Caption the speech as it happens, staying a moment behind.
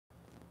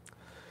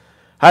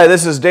Hi,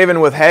 this is David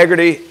with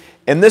Hagerty,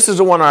 and this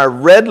is one of our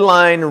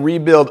Redline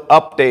rebuild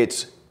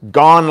updates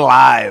gone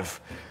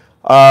live.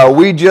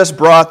 We just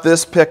brought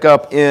this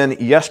pickup in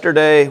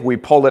yesterday. We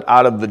pulled it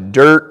out of the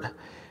dirt,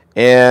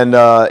 and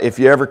if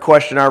you ever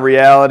question our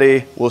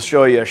reality, we'll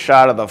show you a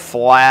shot of the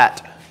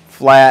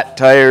flat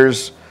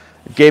tires,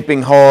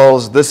 gaping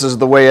holes. This is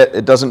the way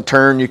it doesn't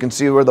turn. You can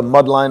see where the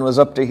mud line was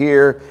up to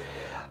here.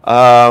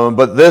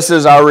 But this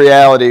is our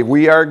reality.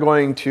 We are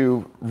going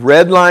to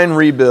Redline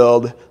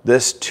rebuild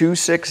this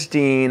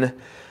 216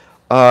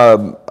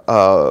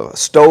 Stovebold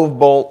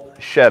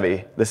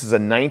Chevy. This is a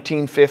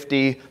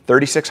 1950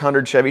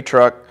 3600 Chevy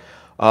truck,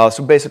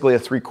 so basically a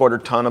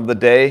 3/4 ton of the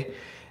day,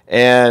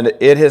 and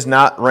it has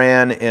not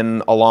ran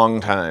in a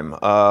long time.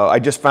 I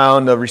just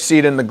found a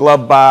receipt in the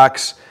glove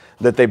box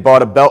that they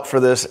bought a belt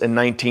for this in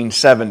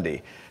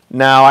 1970.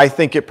 Now I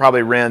think it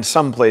probably ran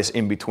someplace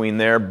in between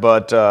there,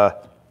 but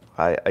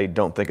I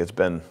don't think it's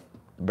been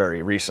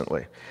very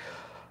recently.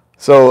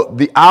 So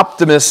the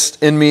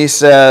optimist in me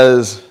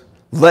says,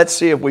 let's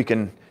see if we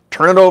can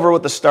turn it over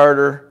with the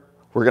starter.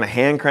 We're going to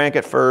hand crank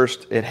it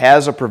first. It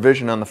has a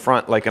provision on the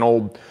front like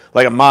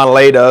a Model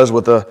A does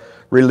with a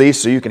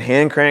release, so you can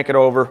hand crank it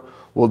over.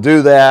 We'll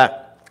do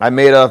that. I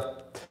made a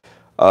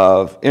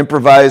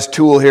improvised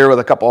tool here with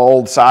a couple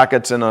old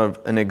sockets and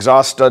an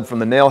exhaust stud from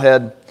the nail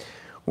head.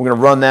 We're going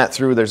to run that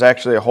through. There's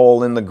actually a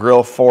hole in the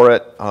grill for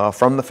it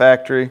from the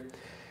factory.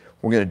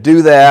 We're going to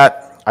do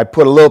that. I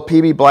put a little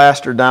PB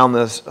blaster down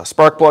this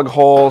spark plug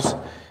holes,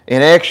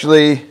 and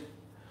actually,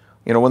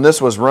 you know, when this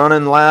was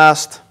running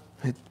last,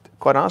 it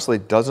quite honestly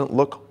doesn't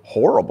look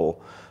horrible.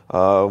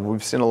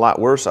 We've seen a lot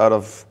worse out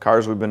of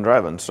cars we've been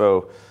driving,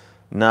 so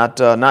not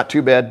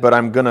too bad. But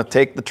I'm going to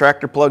take the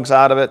tractor plugs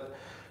out of it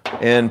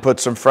and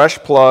put some fresh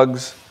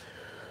plugs.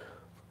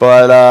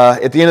 But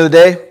at the end of the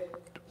day,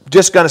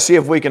 just going to see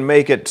if we can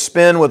make it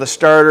spin with a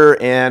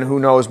starter, and who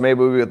knows,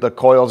 maybe the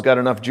coil's got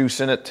enough juice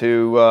in it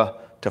to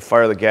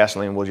fire the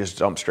gasoline. We'll just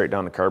dump straight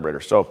down the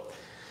carburetor. So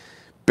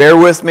bear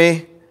with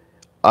me.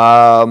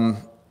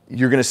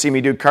 You're going to see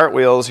me do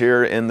cartwheels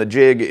here in the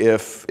jig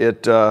if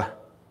it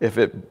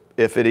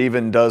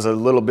even does a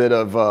little bit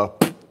of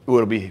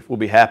we'll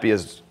be happy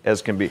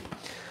as can be.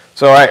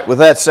 So all right, with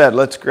that said,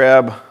 let's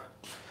grab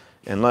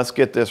and let's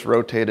get this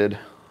rotated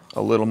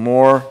a little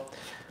more.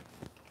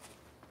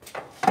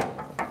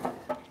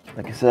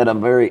 Like I said, I'm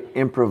very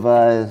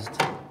improvised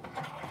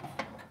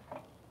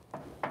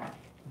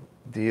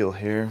deal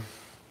here.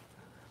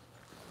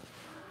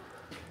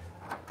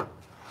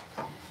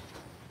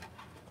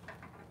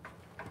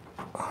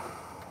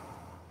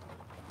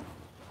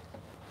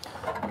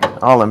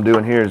 All I'm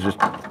doing here is just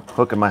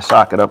hooking my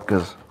socket up,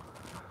 because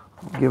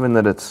given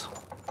that it's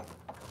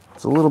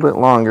a little bit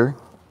longer,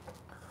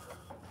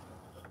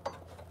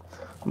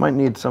 I might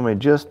need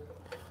somebody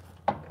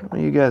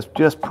you guys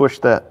just push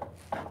that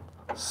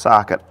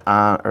socket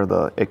on, or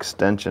the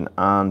extension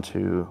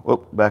onto,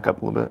 back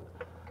up a little bit.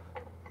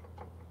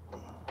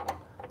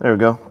 There we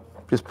go.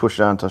 Just push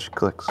it on until she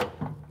clicks.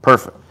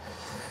 Perfect.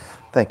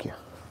 Thank you.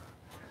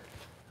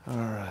 All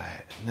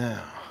right,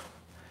 now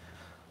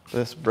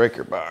this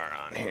breaker bar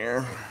on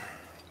here.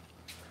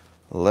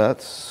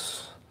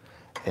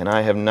 And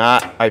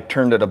I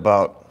turned it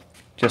about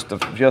just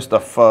a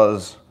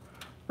fuzz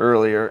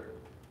earlier.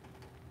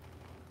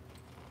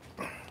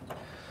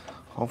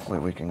 Hopefully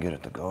we can get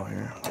it to go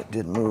here. It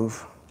did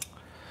move.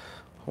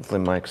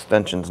 Hopefully my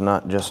extension's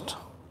not just,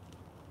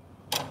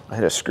 I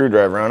had a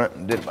screwdriver on it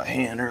and did it by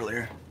hand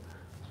earlier.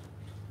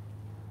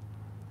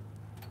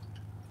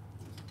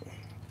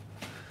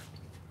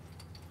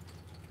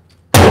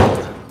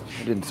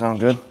 It didn't sound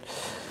good.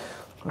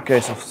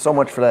 Okay, so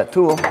much for that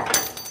tool.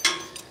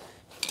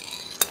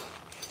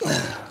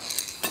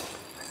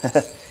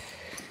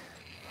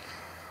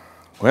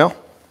 Well,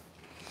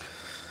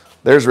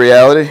 there's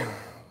reality.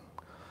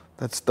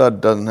 That stud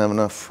doesn't have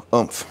enough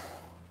oomph.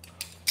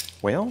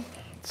 Well,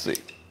 let's see.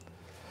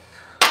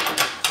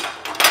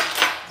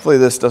 Hopefully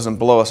this doesn't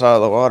blow us out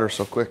of the water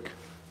so quick.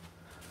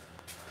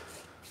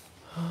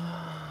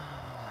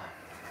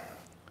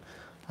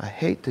 I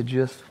hate to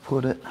just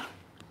put it. You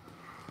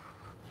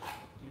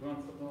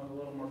want something with a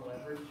little more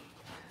leverage?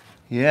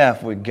 Yeah,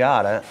 if we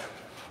got it.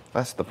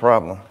 That's the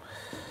problem.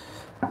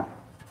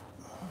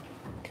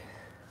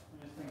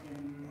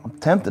 I'm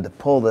tempted to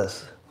pull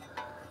this.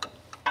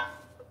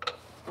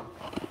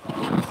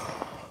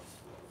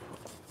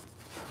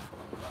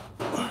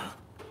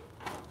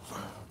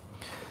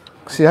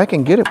 See, I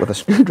can get it with a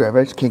screwdriver.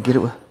 I just can't get it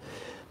with.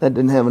 That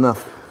didn't have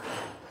enough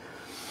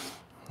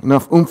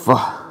oomph.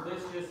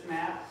 This just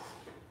snaps?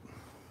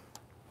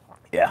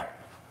 Yeah.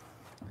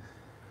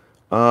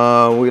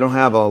 We don't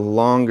have a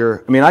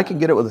longer. I mean, I can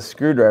get it with a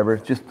screwdriver.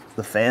 It's just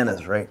the fan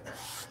is right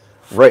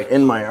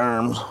in my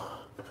arms.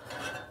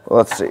 Well,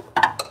 let's see.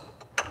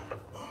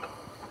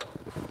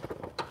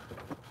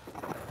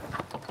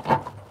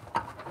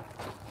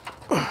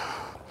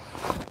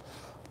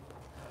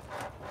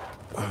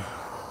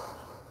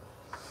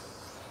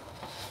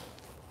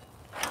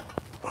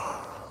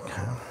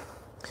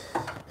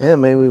 Yeah,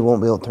 maybe we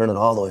won't be able to turn it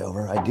all the way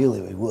over.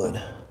 Ideally, we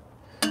would.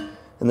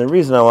 And the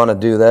reason I want to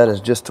do that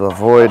is just to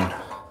avoid,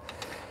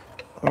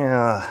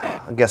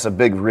 yeah, I guess a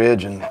big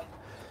ridge and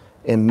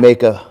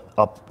make a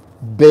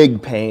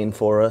big pain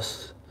for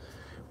us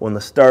when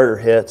the starter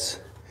hits.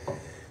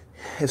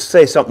 If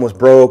say something was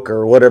broke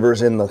or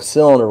whatever's in the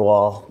cylinder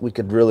wall, we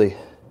could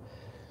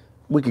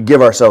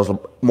give ourselves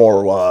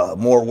more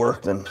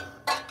work than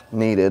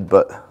needed,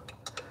 but at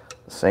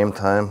the same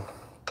time,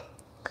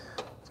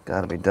 it's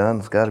got to be done.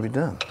 It's got to be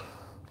done.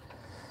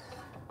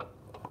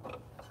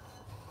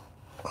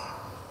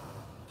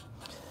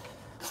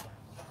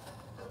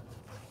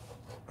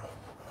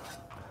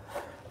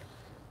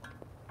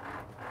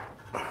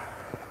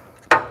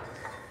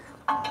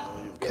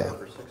 Okay.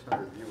 For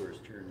 600 viewers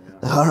cheering you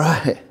on. All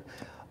right.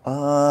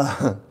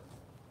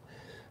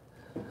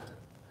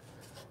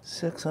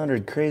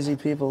 600 crazy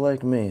people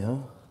like me, huh?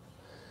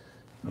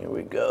 Here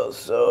we go.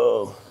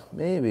 So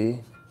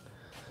maybe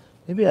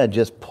I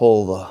just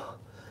pull the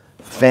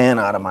fan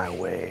out of my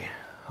way.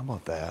 How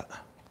about that?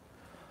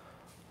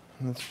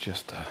 Let's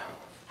just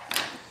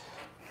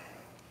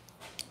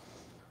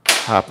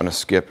hop and a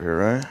skip here,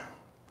 right?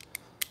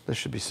 This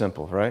should be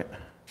simple, right?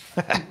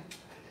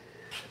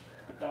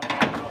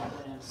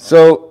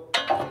 So,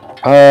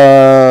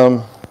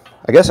 I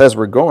guess as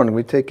we're going, do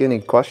we take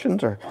any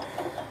questions or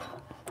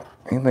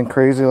anything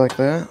crazy like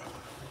that?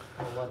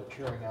 A lot of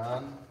cheering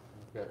on.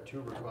 We've got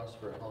 2 requests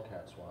for a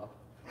Hellcat swap.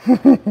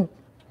 One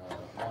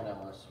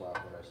LS swap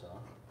that I saw.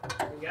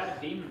 We got a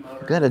demon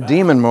motor. Got a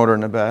demon motor in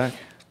the back,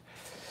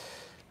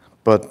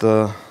 but There's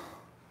a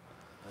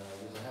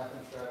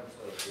half-inch drive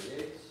instead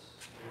of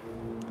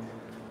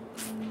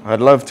 3/8.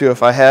 I'd love to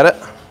if I had it,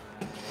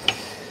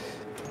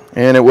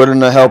 and it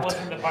wouldn't have helped.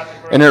 Wasn't the part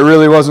that broke. And it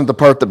really wasn't the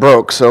part that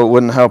broke, so it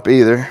wouldn't help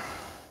either.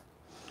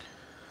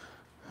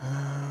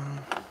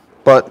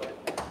 But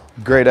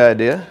great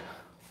idea.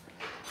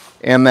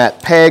 And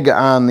that peg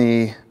on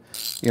the,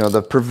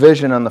 the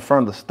provision on the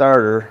front of the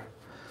starter,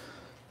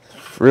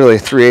 really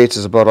 3/8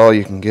 is about all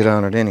you can get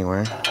on it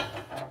anyway. So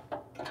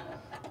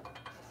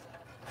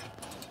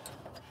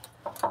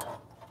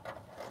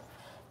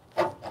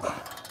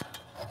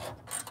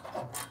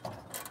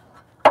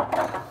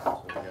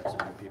we got some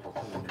new people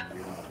tuning in. Do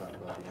you want to talk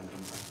about the engine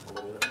a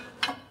little bit?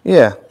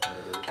 Yeah. What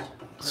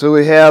it is? So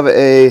we have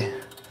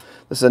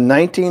this is a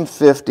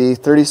 1950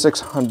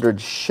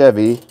 3600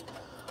 Chevy.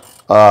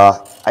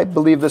 I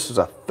believe this is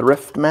a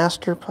Thrift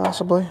Master,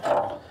 possibly.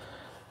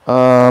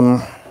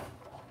 And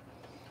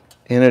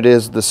it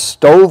is the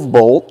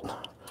Stovebold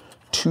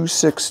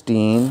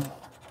 216.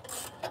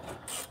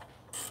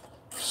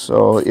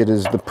 So it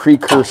is the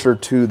precursor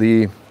to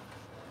the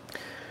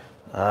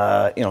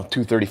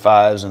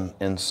 235s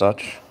and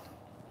such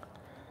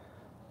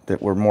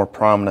that were more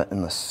prominent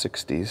in the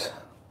 60s.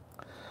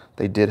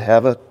 They did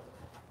have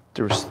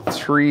there was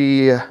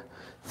three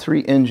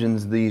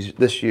engines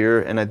this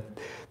year, and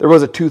there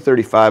was a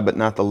 235, but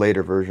not the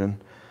later version.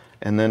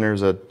 And then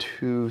there's a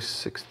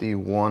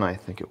 261, I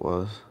think it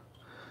was.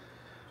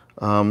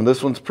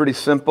 This one's pretty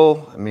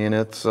simple. I mean,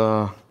 it's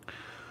call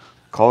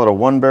it a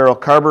 1-barrel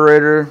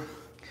carburetor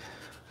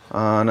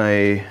on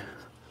a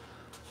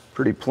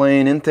pretty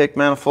plain intake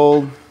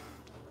manifold.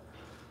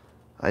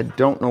 I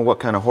don't know what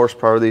kind of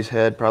horsepower these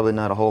had. Probably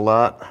not a whole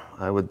lot.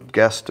 I would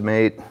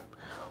guesstimate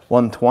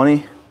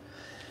 120.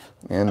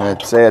 And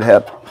I'd say it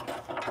had,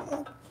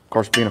 of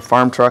course, being a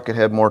farm truck, it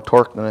had more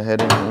torque than it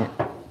had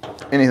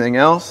anything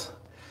else.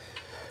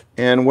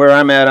 And where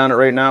I'm at on it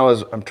right now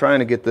is I'm trying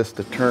to get this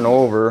to turn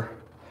over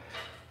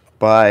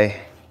by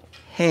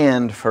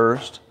hand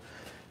first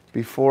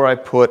before I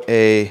put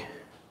the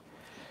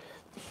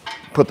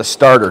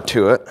starter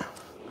to it.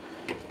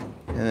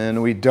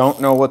 And we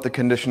don't know what the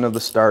condition of the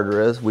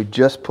starter is. We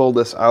just pulled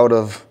this out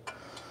of,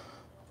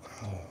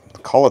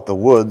 call it the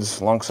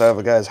woods, alongside of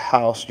a guy's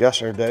house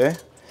yesterday.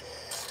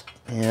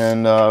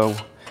 And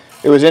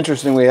it was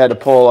interesting. We had to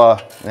pull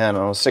a,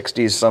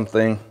 60s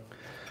something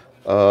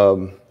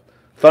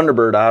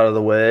Thunderbird out of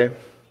the way.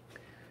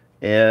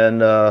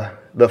 And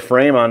the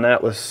frame on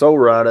that was so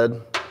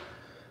rotted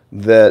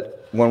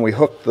that when we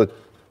hooked the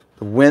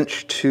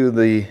winch to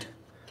the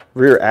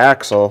rear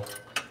axle,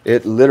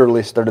 it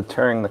literally started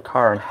tearing the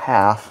car in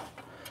half.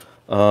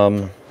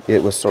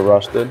 It was so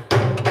rusted.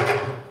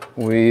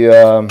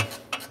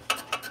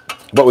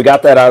 But we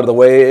got that out of the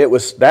way.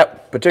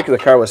 That particular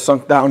car was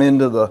sunk down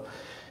into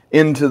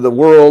the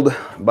world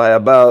by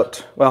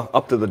about,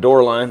 up to the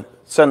door line,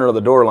 center of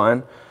the door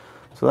line.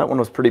 So that one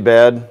was pretty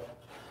bad.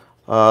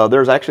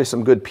 There's actually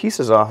some good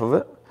pieces off of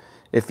it.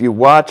 If you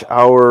watch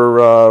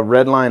our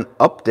Redline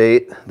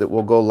update that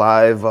will go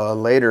live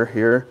later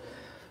here,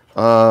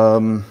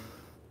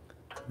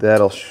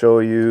 that'll show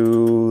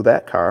you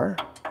that car,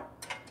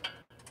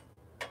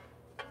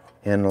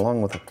 and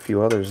along with a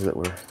few others that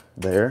were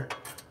there.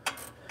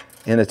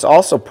 And it's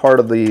also part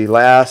of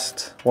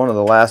one of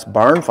the last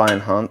barn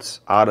find hunts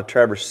out of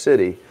Traverse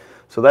City.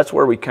 So that's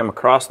where we came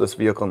across this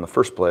vehicle in the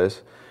first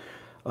place.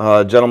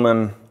 A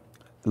gentleman,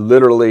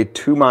 literally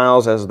 2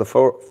 miles as the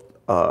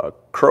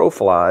crow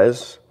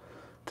flies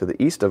to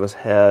the east of us,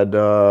 had,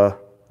 I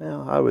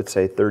would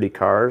say 30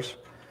 cars.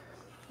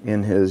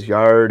 in his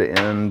yard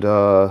and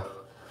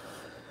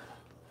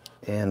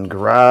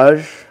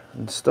garage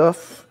and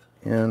stuff.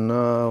 And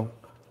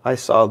I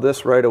saw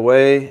this right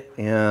away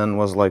and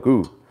was like,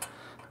 ooh,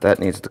 that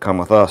needs to come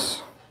with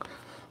us.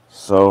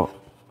 So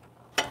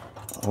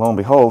lo and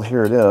behold,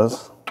 here it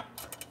is.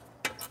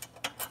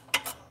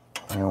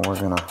 And we're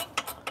gonna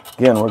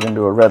do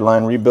a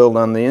Redline rebuild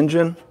on the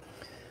engine.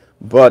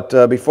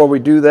 But before we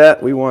do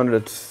that, we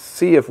wanted to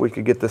see if we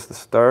could get this to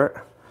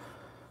start.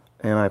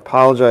 And I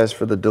apologize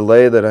for the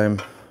delay that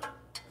I'm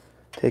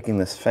taking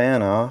this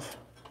fan off.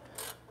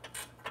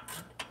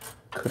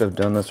 Could have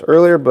done this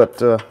earlier,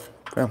 but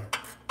yeah.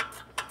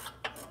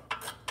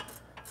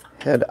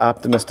 Had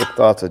optimistic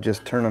thoughts of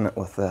just turning it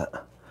with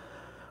that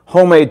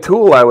homemade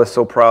tool I was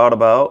so proud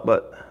about,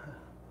 but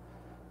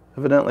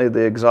evidently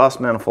the exhaust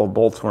manifold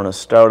bolts weren't as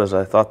stout as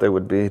I thought they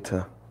would be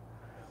to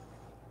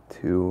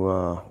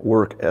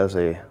work as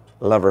a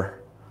lever.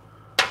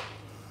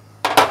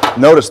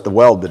 Notice the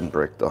weld didn't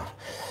break though.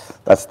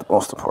 That's the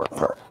most important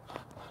part.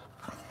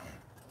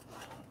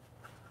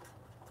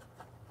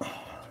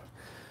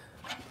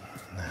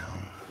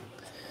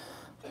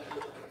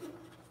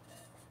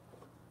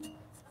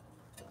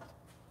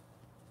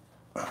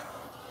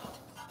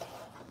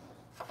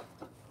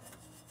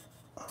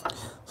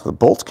 So the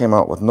bolts came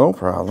out with no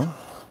problem,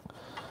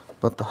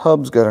 but the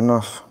hub's got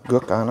enough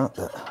gook on it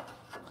that,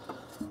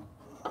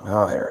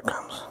 oh, here it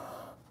comes.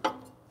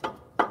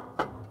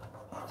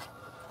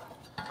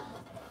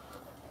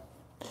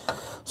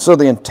 So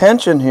the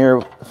intention here,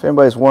 if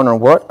anybody's wondering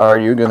what are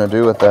you going to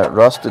do with that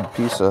rusted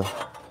piece of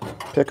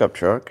pickup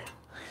truck,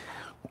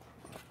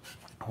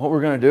 what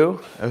we're going to do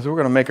is we're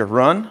going to make it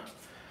run,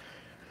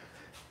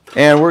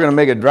 and we're going to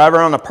make it drive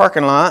around the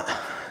parking lot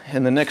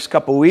in the next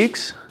couple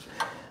weeks.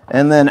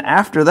 And then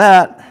after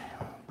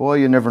that, boy,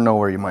 you never know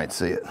where you might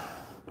see it.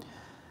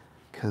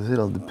 Because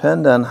it'll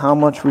depend on how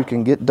much we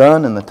can get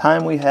done and the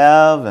time we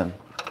have, and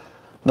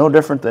no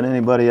different than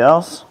anybody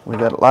else. We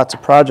got lots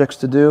of projects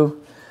to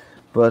do,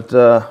 but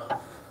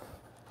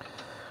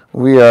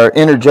we are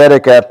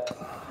energetic at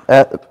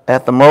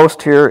the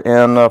most here,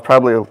 and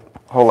probably a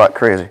whole lot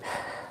crazy.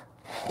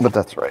 But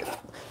that's right.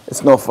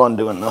 It's no fun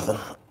doing nothing.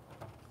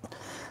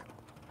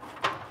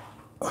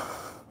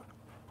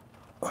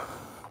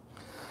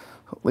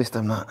 At least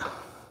I'm not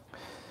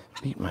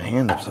beating my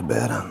hand up so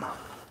bad on them.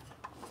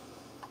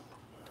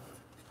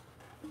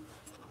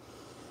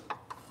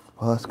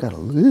 Well, it's got a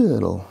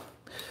little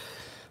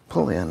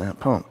pulley on that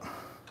pump.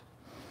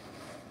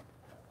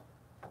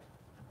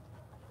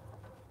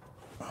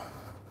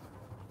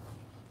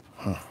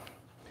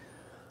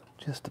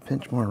 Just a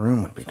pinch more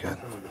room would be good.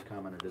 Someone just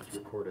commented it's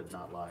recorded,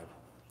 not live.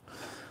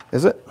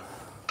 Is it?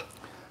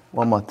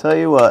 Well, I'm going to tell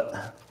you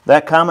what.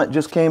 That comment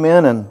just came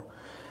in and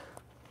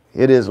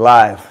it is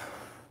live.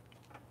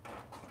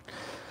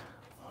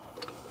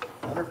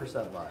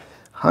 100% live.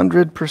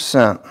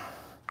 100%.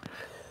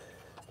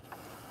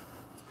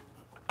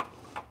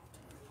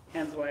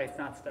 Hence why it's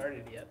not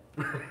started yet.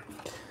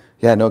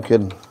 Yeah, no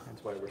kidding.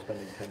 That's why we're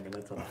spending 10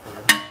 minutes on the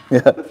phone.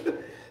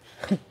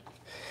 Yeah.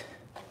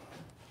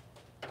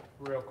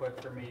 Real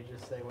quick for me,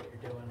 just say what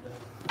you're doing.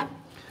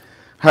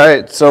 All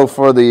right, so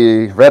for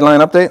the Redline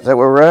update, is that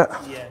where we're at?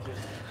 Yeah,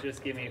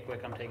 just give me a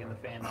quick. I'm taking the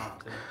fan off.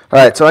 Too. All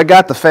right, so I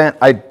got the fan.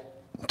 I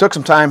took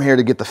some time here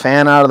to get the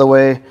fan out of the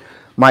way.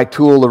 My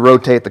tool to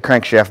rotate the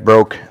crankshaft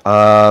broke.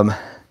 I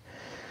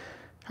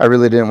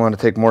really didn't want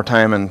to take more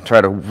time and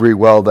try to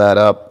re-weld that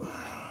up.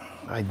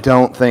 I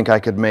don't think I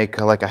could make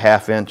like a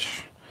 1/2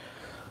 inch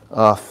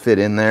fit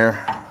in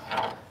there.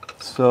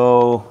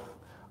 So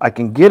I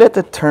can get it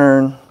to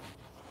turn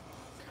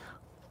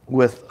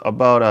with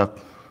about a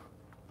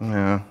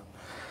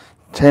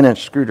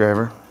 10-inch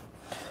screwdriver,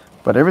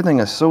 but everything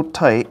is so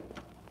tight.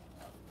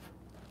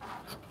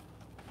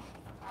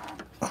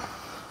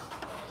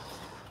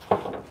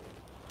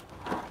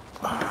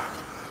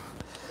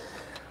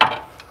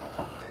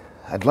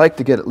 I'd like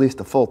to get at least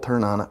a full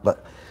turn on it,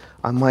 but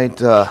I might,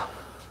 tell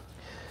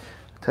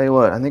you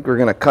what, I think we're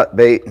gonna cut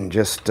bait and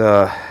just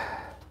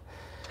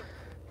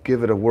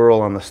give it a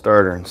whirl on the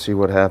starter and see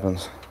what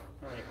happens.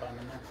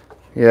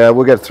 Yeah,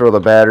 we'll get to throw the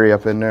battery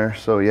up in there.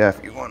 So yeah,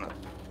 if you wanna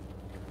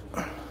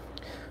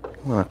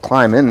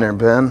climb in there,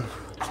 Ben,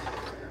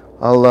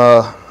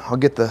 I'll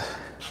get the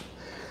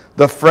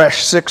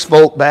fresh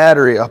 6-volt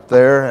battery up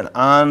there and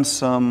on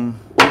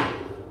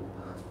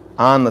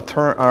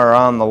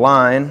the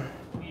line.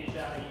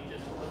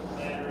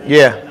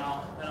 Yeah.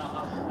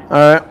 All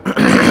right.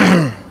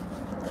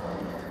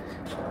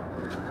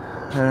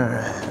 All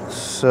right.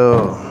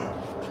 So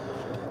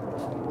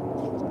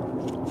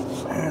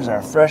there's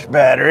our fresh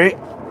battery.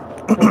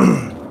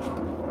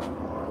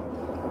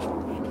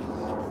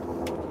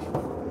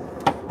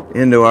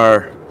 Into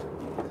our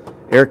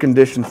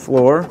air-conditioned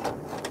floor.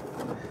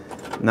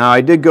 Now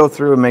I did go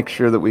through and make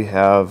sure that we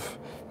have,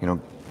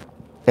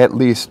 at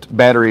least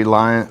battery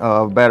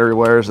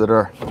wires that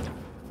are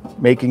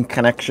making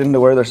connection to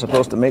where they're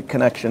supposed to make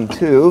connection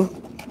to.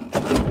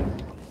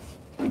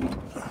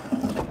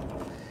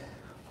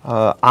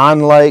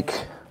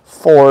 Unlike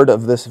Ford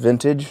of this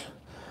vintage,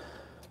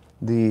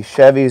 The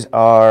Chevys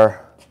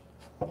are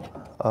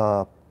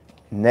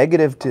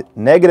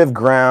negative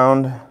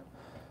ground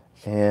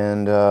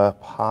and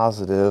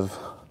positive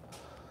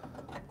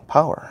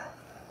power.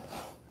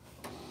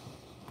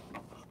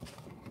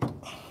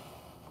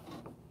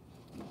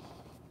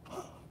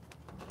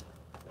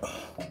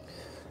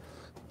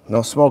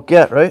 No smoke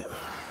yet, right?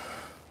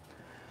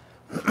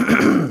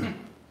 Yeah.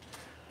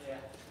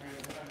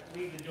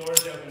 Leave the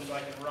doors open so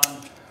I can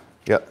run.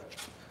 Yep.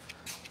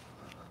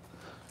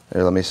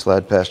 Here, let me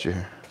slide past you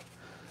here.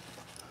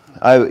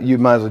 You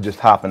might as well just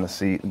hop in the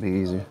seat. It'd be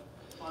easier.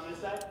 On this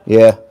side?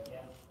 Yeah.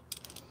 Yeah.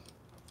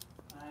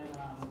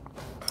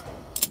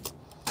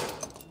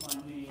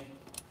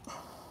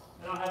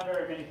 I don't have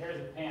very many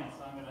pairs of pants,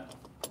 so I'm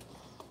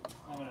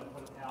gonna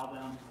put a towel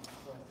down.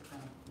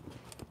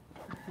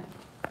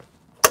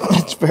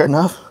 That's fair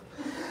enough.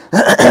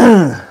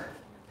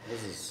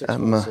 This is a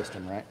 6-volt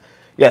system, right?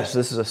 Yes,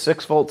 this is a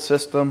 6-volt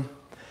system.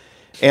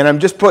 And I'm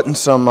just putting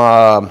some,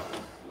 I'm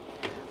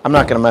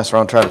not going to mess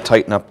around trying to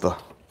tighten up the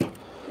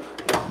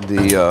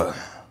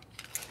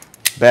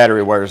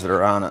battery wires that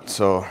are on it.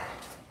 So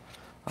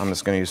I'm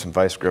just going to use some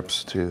vice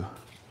grips to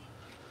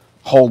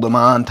hold them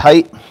on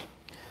tight.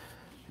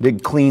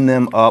 Did clean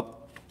them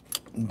up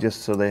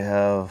just so they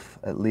have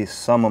at least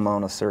some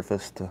amount of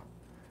surface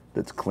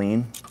that's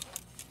clean.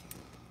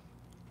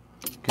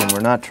 Again,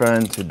 we're not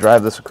trying to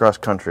drive this across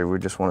country. We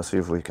just want to see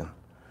if we can.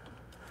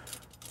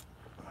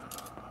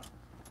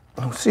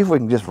 Let's see if we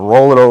can just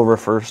roll it over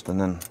first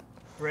and then.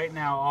 Right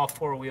now, all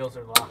 4 wheels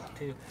are locked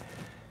too.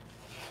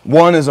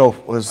 One is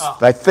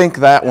I think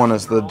that one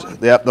is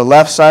the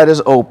left side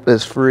is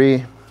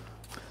free.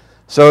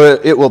 So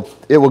it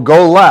will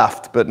go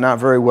left, but not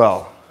very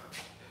well.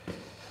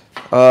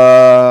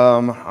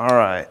 All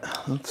right,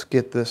 let's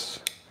get this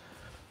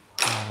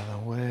out of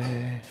the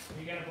way.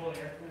 You gotta pull the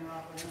air cleaner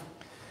off right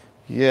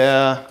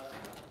now?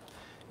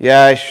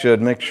 Yeah, I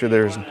should make sure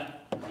there's.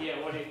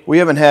 We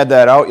haven't had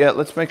that out yet.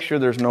 Let's make sure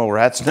there's no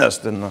rat's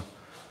nest in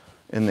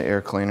the air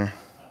cleaner.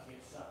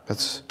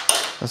 That's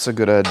a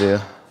good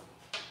idea.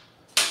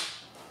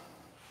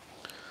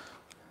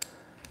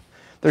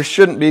 There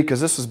shouldn't be, because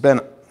this has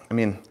been,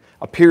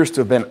 appears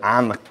to have been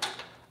on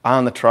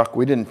the truck.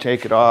 We didn't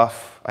take it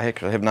off. I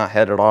actually have not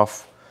had it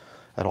off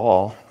at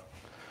all.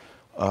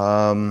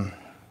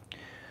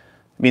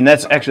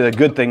 That's actually a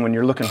good thing when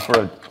you're looking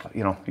for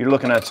you're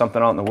looking at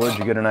something out in the woods.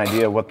 You get an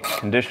idea of what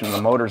condition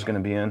the motor is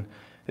going to be in.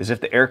 Is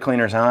if the air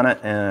cleaner's on it,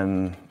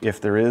 and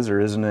if there is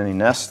or isn't any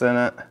nest in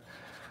it.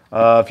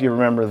 If you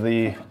remember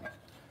the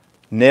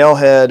nail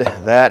head,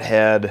 that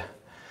had,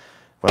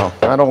 well,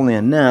 not only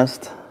a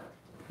nest,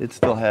 it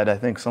still had, I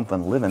think,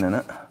 something living in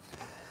it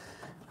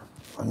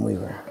when we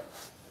were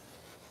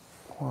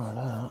pouring it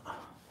out.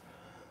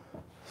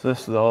 So this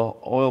is the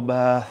oil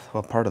bath,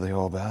 well, part of the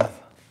oil bath.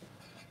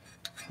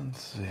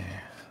 Let's see,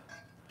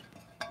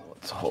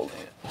 what's holding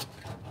it?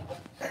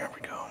 There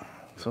we go.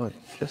 So it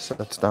just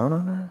sets down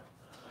on there.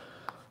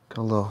 Got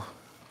a little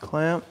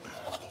clamp.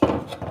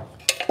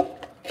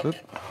 Oop.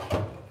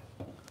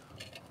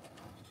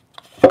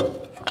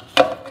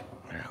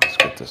 Here, let's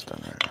get this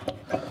done there.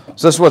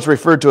 So this is what's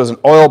referred to as an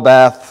oil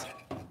bath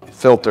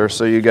filter.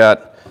 So you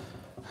got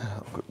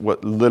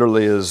what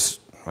literally is,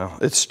 well,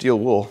 it's steel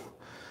wool.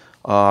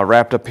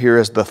 Wrapped up here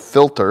is the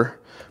filter,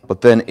 but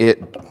then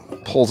it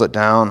pulls it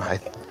down. I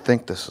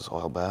think this is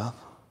oil bath.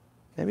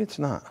 Maybe it's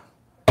not.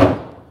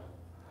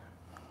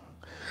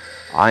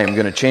 I am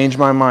going to change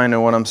my mind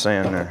on what I'm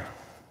saying there.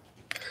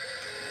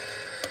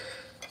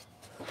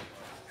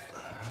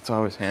 That's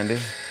always handy.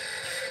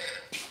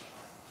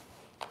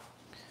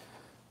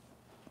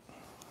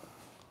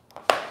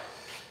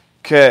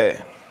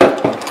 Okay.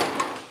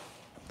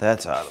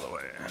 That's out of the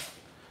way.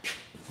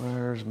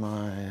 Where's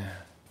my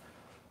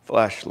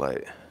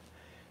flashlight?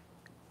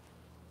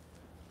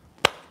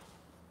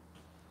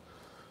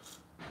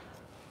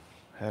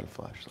 Had a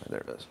flashlight. There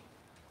it is.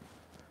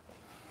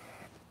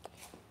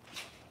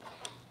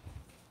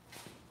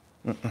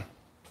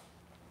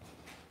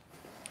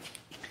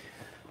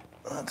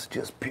 Let's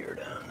just peer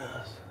down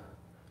this.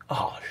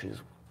 Oh,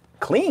 she's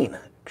clean,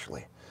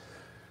 actually.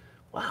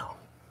 Wow.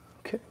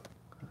 Okay.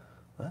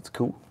 That's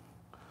cool.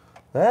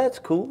 That's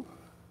cool.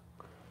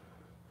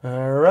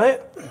 All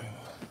right.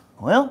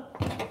 Well,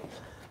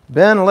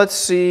 Ben, let's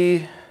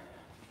see.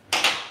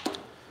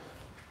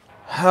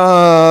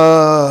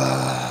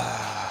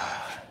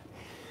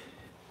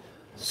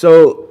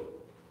 So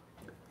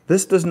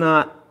this does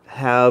not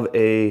have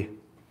a,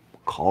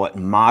 call it,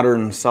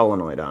 modern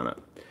solenoid on it.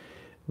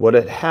 What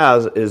it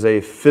has is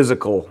a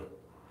physical,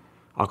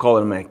 I'll call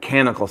it a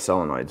mechanical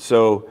solenoid.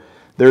 So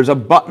there's a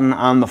button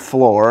on the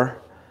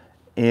floor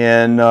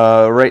and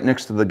right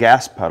next to the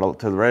gas pedal,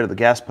 to the right of the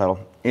gas pedal,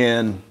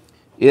 and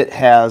it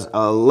has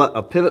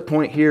a pivot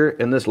point here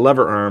and this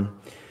lever arm.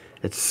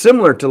 It's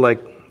similar to,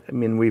 like,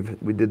 we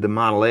did the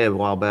Model A a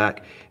while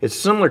back. It's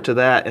similar to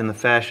that in the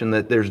fashion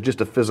that there's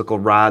just a physical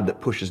rod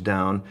that pushes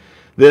down.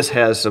 This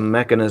has some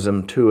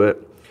mechanism to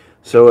it.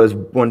 So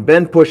when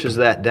Ben pushes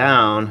that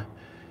down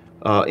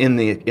in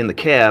the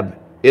cab,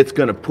 it's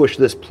going to push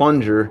this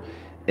plunger,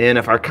 And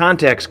if our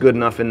contact's good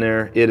enough in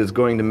there, it is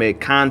going to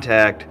make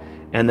contact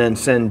and then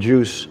send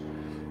juice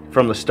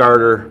from the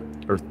starter,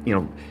 or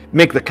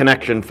make the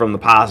connection from the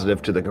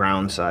positive to the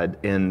ground side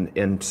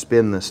and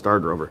spin the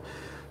starter over.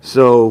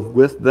 So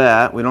with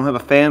that, we don't have a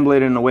fan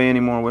blade in the way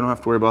anymore. We don't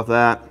have to worry about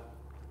that.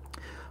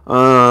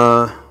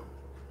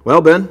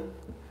 Well, Ben,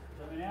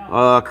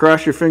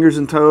 cross your fingers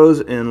and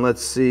toes, and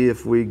let's see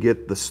if we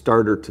get the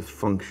starter to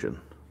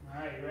function. All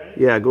right, you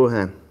ready? Yeah, go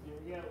ahead. Here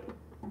we go.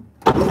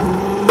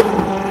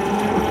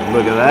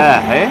 Look at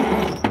that,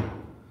 hey?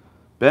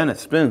 Ben, it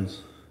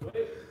spins.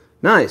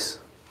 Nice.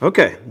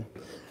 Okay.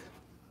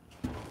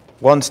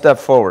 One step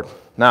forward.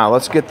 Now,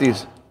 let's get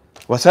these.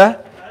 What's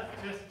that?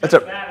 It's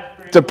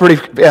a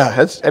pretty,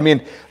 yeah,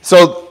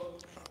 so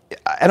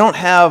I don't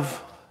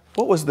have,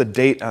 what was the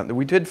date on,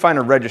 we did find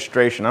a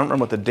registration. I don't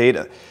remember what the date,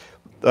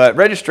 the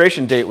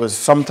registration date was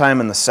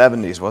sometime in the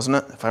 70s, wasn't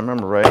it? If I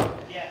remember right.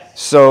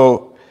 Yes.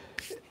 So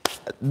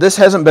this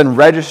hasn't been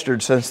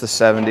registered since the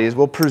 70s.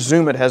 We'll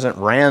presume it hasn't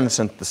ran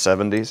since the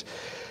 70s.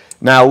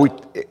 Now,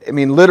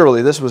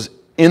 literally, this was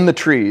in the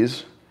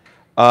trees.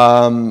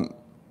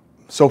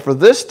 So for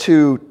this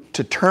to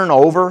turn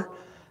over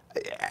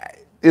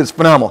is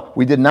phenomenal.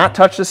 We did not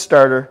touch the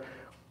starter.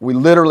 We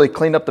literally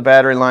cleaned up the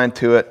battery line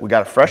to it. We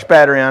got a fresh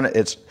battery on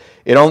it.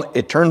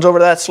 It turns over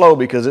that slow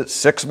because it's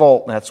 6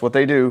 volt. That's what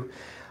they do.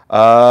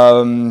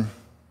 All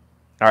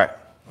right,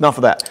 enough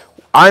of that.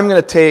 I'm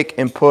going to take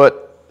and put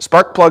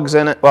spark plugs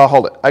in it. Well,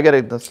 hold it.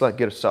 Let's not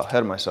get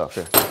ahead of myself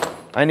here.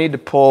 I need to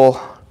pull,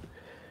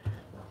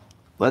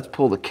 let's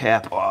pull the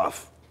cap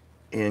off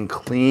and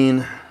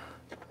clean.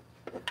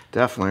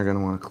 Definitely are going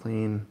to want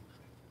to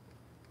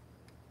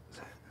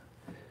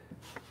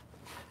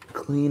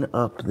clean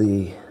up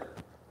the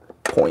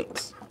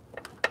points.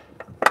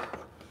 I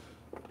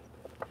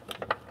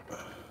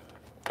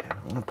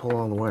want to pull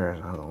all the wires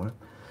out of the way.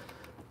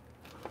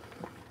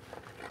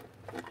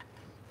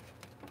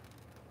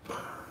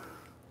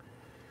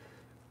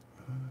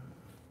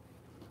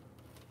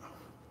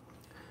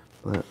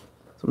 But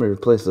somebody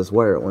replaced this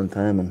wire at one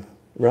time and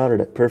routed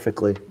it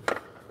perfectly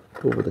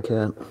over the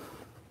cap.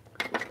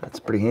 That's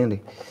pretty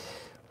handy.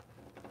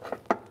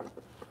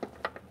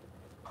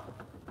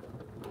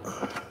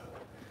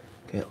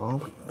 Okay,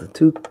 all the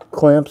 2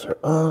 clamps are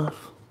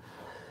off.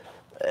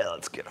 Yeah,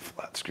 let's get a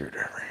flat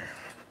screwdriver here.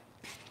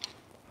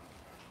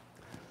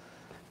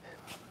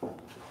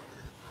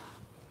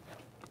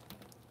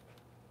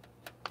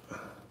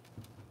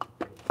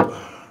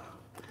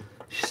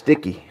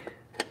 Sticky.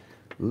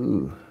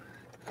 Ooh,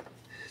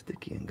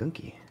 sticky and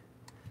gunky.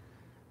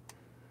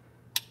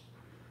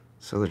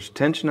 So there's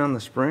tension on the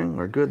spring.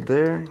 We're good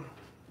there.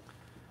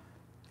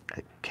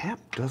 That cap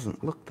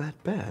doesn't look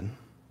that bad.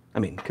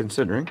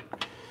 Considering.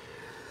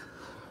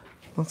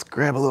 Let's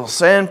grab a little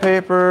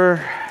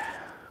sandpaper.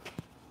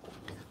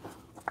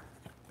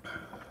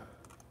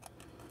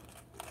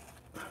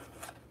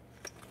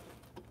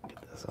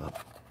 Get this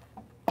up.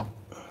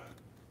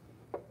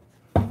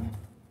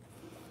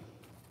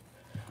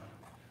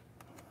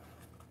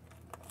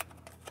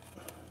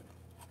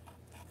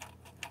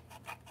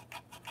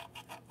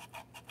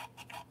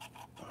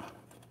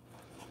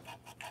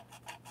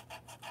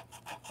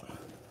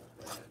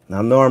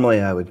 Now,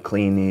 normally I would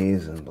clean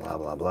these and blah,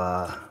 blah,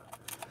 blah.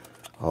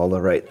 All the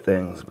right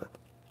things, but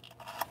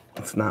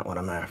that's not what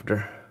I'm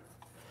after.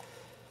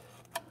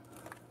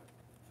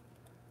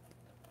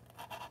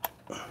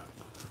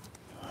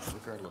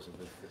 Regardless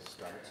of if this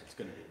starts, it's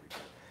going to be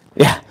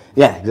rebuilt.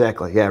 Yeah,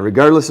 exactly. Yeah,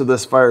 regardless if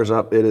this fires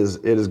up, it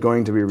is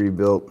going to be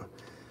rebuilt.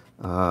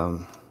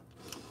 But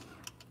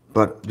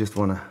just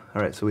want to,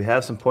 all right, so we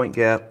have some point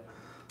gap,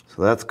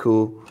 so that's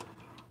cool.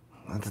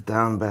 That's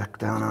back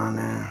down on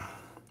there.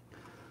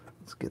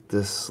 Let's get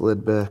this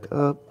slid back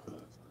up.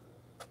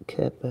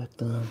 Cap back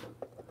down.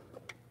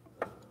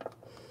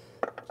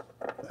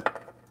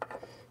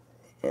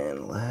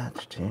 And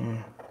latched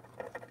here.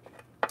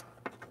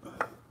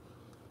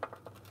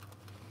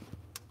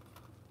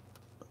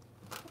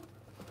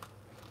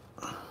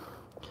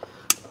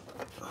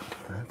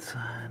 That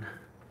side.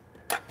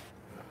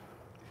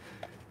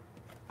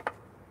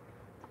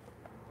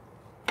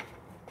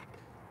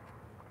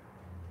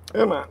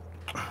 Come on.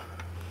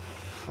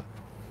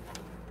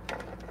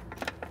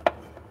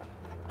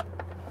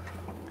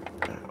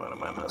 What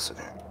am I missing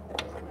here?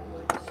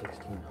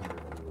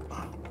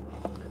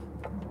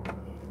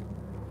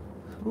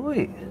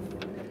 Sweet.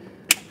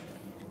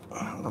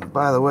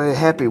 By the way,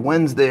 happy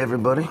Wednesday,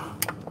 everybody.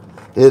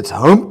 It's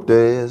hump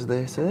day, as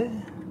they say.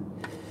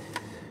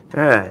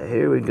 All right,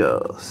 here we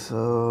go.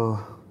 So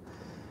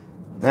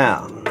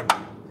now,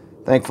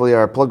 thankfully,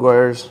 our plug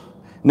wires.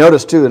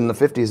 Notice too, in the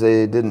 50s,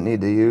 they didn't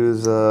need to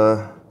use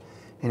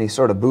any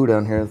sort of boot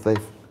on here. If they,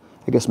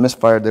 I guess,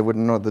 misfired, they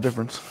wouldn't know the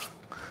difference.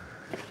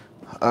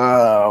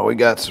 We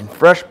got some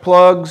fresh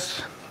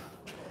plugs.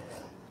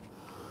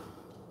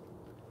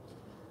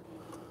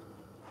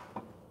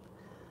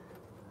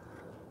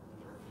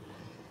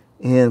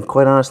 And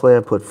quite honestly,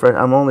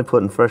 I'm only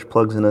putting fresh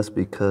plugs in this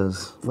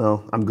because,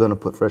 well, I'm gonna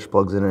put fresh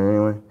plugs in it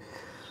anyway.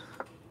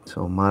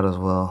 So might as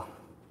well.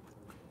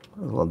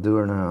 I'll do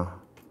her now.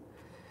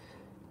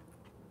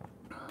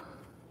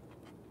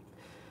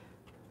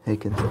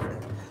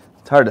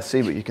 It's hard to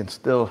see, but you can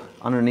still,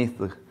 underneath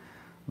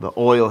the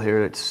oil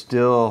here, it's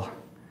still,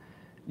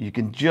 you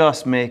can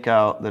just make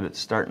out that it's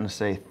starting to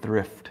say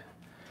Thrift.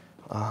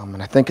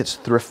 And I think it's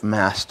Thrift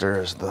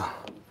Master is the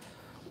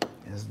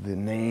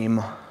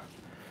name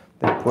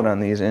they put on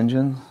these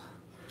engines.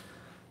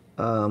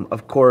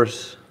 Of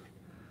course,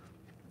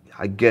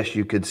 I guess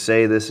you could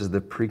say this is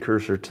the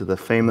precursor to the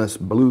famous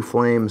Blue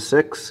Flame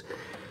 6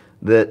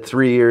 that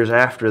 3 years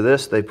after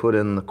this they put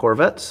in the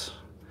Corvettes.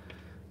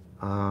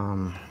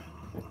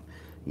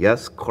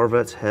 Yes,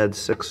 Corvettes had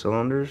 6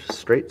 cylinders,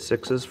 straight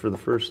 6s for the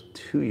first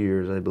 2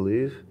 years, I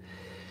believe.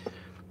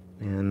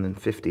 And then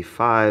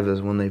 55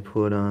 is when they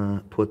put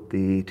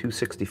the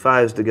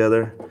 265s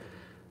together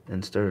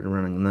and started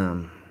running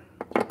them.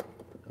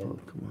 Oh,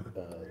 come on.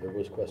 There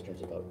was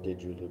questions about,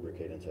 did you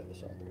lubricate inside the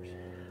cylinders?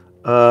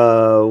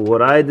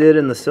 What I did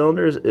in the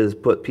cylinders is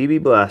put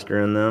PB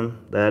Blaster in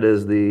them. That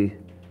is the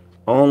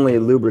only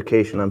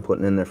lubrication I'm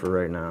putting in there for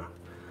right now.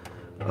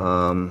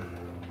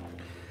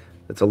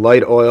 It's a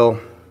light oil.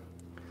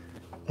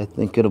 I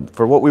think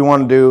for what we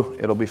want to do,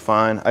 it'll be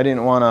fine. I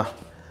didn't want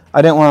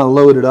to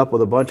load it up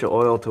with a bunch of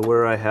oil to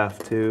where I have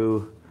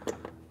to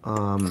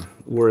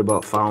worry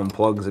about fouling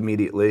plugs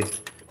immediately.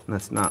 And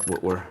that's not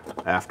what we're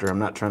after. I'm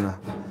not trying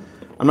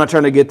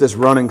to get this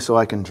running so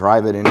I can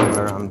drive it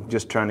anywhere. I'm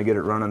just trying to get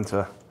it running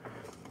to,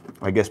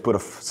 I guess, put a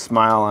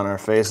smile on our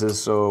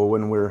faces. So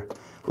when we're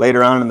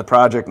later on in the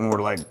project and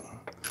we're like,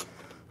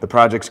 the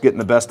project's getting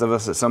the best of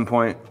us, at some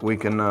point we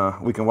can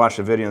watch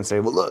the video and say,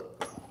 well,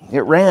 look,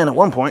 it ran at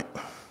one point.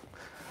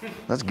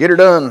 Let's get her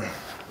done.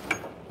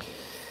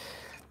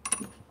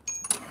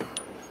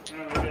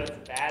 Maybe that's a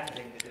bad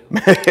thing to do.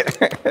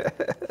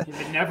 If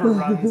it never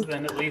runs,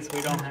 then at least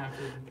we don't have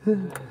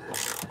to.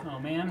 Oh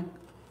man.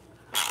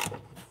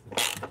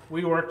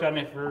 We worked on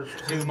it for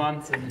 2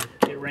 months and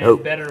it ran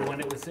better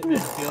when it was sitting in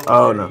the field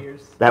for 30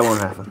 years. That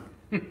won't happen.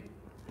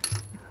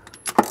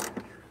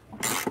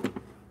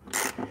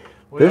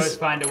 We always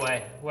find a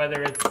way,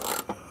 whether it's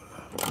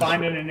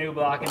finding a new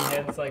blocking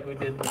heads like we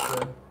did with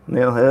the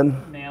nail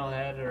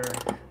head, or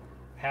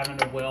having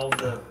to weld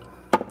the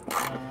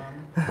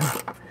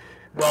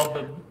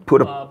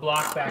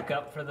block back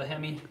up for the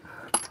Hemi.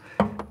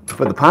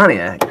 For the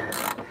Pontiac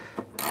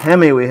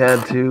Hemi, we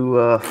had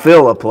to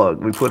fill a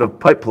plug. We put a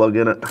pipe plug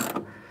in it.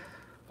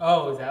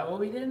 Oh, is that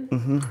what we did?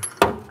 Mm-hmm.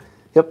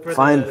 Yep, For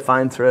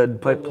fine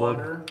thread pipe plug.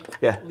 Water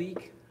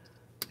leak.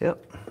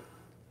 Yep.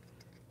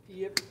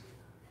 Yep.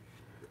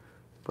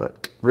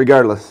 But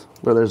regardless,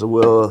 where there's a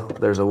will,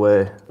 there's a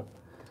way.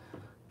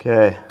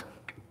 Okay.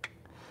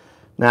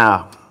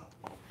 Now,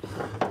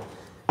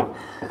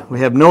 we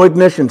have no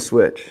ignition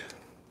switch,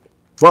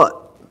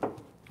 but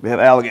we have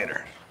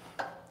alligator.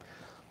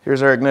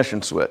 Here's our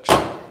ignition switch.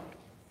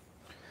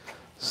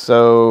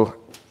 So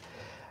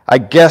I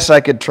guess I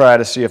could try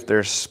to see if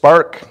there's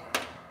spark,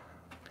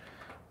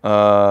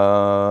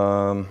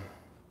 or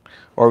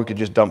we could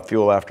just dump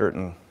fuel after it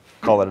and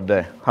call it a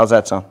day. How's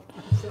that sound?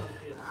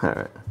 All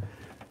right.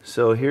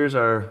 So here's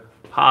our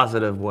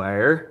positive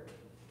wire,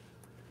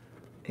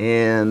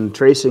 and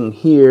tracing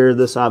here,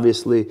 this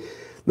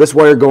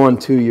wire going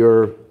to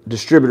your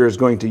distributor is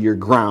going to your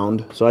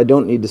ground, so I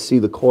don't need to see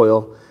the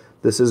coil.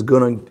 This has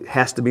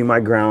to be my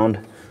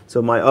ground.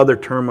 So my other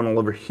terminal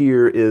over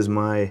here is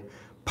my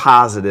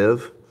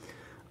positive.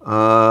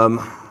 For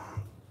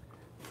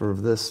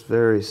this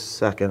very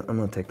second, I'm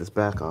going to take this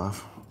back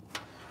off.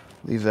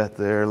 Leave that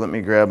there. Let me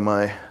grab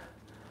my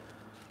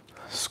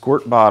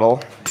squirt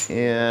bottle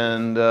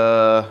and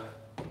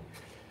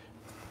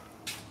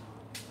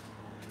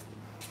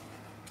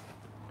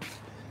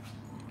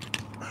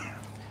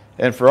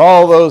for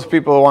all those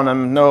people who want to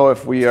know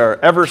if we are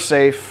ever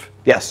safe,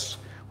 yes,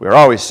 we are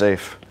always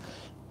safe.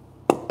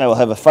 I will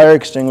have a fire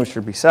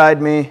extinguisher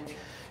beside me.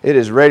 It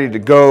is ready to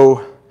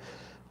go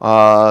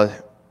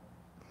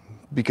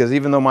because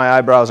even though my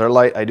eyebrows are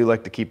light, I do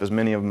like to keep as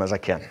many of them as I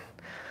can,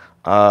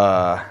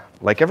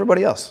 like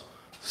everybody else.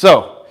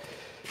 So,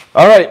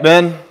 all right,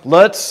 Ben,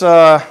 let's... This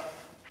guy,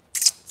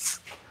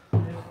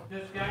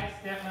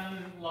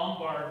 Stefan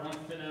Lombard, wants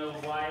to know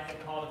why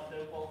it's called a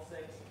Stovebold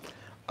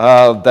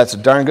 6. That's a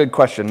darn good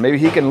question. Maybe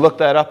he can look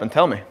that up and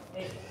tell me.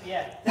 Hey,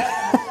 yeah,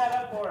 Stefan, look that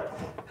up for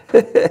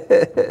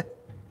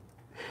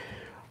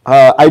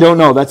us. I don't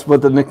know. That's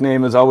what the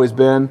nickname has always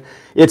been.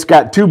 It's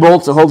got 2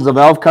 bolts that holds the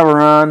valve cover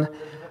on.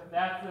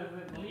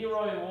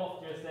 Leroy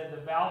Wolf just said the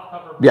valve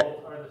cover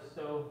bolts are the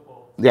stove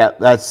bolts. Yeah,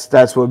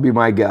 that's what would be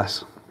my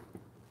guess,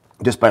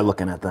 just by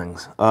looking at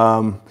things.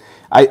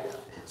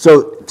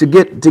 So to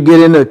get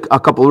into a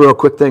couple of real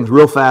quick things,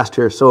 real fast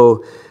here.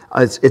 So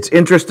it's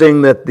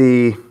interesting that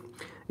the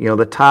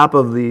top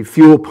of the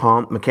fuel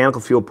pump, mechanical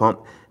fuel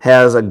pump,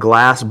 has a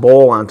glass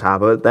bowl on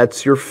top of it.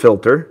 That's your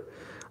filter.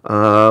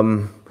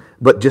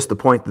 But just the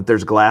point that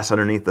there's glass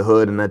underneath the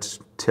hood, and that's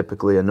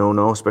typically a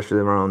no-no, especially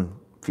around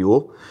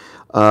fuel.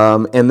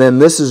 And then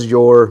this is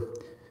your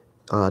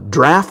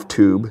draft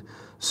tube.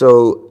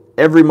 So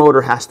every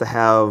motor has to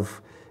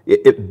have,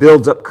 it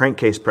builds up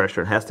crankcase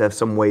pressure. It has to have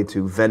some way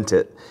to vent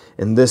it,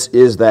 and this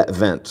is that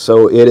vent.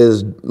 So it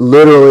is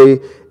literally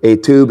a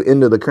tube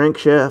into the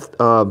crankshaft,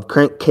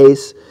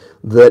 crankcase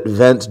that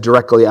vents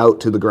directly out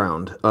to the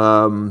ground.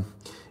 And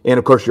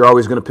of course, you're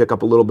always going to pick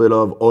up a little bit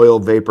of oil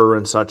vapor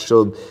and such.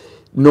 So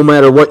no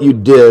matter what you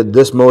did,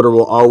 this motor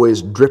will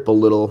always drip a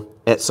little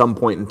at some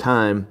point in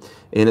time.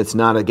 And it's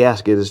not a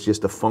gasket, it's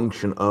just a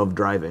function of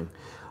driving.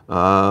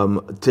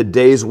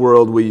 Today's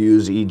world, we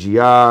use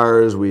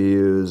EGRs, we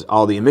use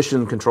all the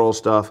emission control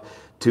stuff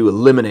to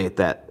eliminate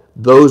that.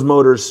 Those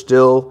motors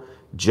still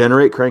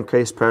generate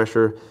crankcase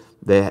pressure.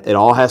 It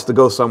all has to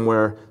go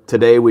somewhere.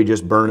 Today, we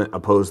just burn it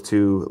opposed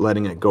to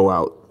letting it go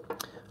out.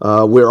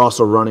 We're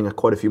also running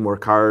quite a few more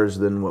cars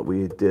than what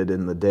we did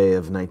in the day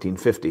of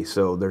 1950,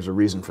 so there's a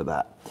reason for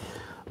that.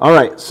 All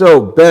right,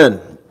 so Ben,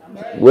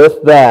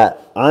 with that,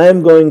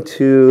 I'm going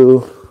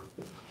to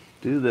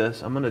do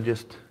this. I'm going to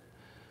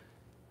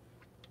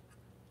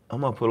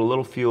put a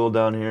little fuel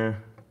down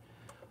here.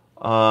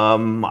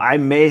 I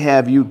may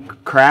have you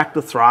crack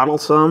the throttle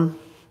some,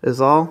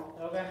 is all.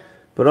 Okay.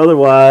 But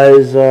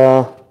otherwise,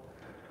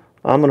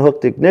 I'm going to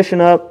hook the ignition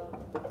up,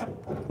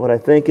 what I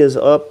think is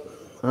up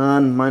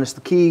on minus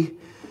the key,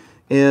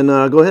 and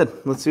go ahead.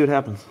 Let's see what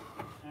happens.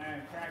 All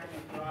right, cracking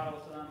the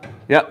throttle some.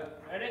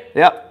 Yep. Ready?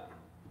 Yep.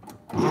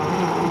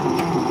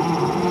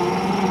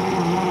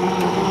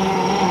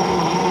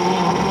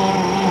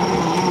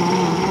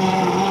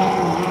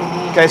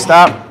 Okay,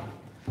 stop.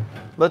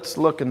 Let's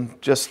look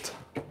and just.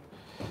 Did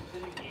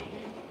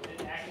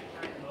it actually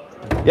crank the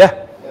motor?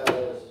 Yeah. Yeah,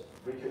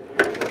 we could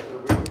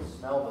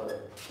smell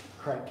the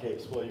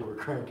crankcase while you were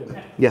cranking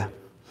it. Yeah.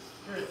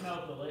 Sure, it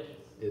smells delicious.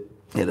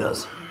 It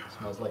does.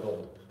 Smells like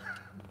old.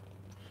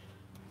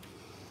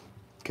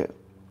 Okay.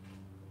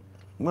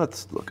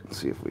 Let's look and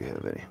see if we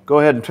have any. Go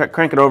ahead and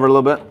crank it over a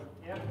little bit.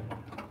 Yep.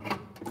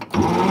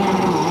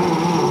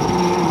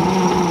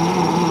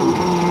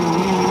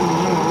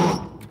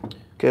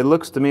 Okay, it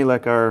looks to me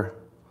like the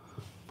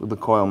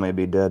coil may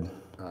be dead.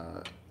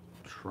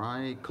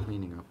 Try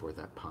cleaning up where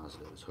that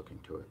positive is hooking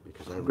to it,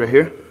 because I Right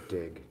here? had to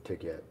dig to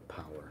get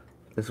power.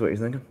 This is what you're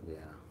thinking? Yeah.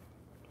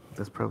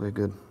 That's probably a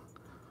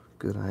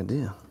good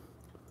idea.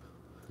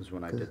 Because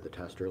when I did the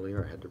test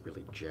earlier, I had to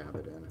really jab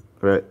it in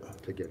Right.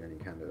 to get any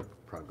kind of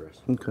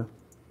progress. Okay.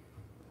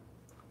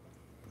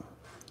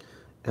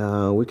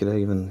 We could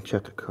even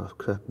check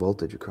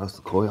voltage across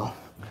the coil.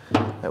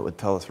 That would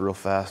tell us real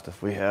fast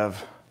if we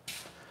have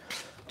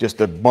just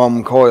a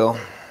bum coil.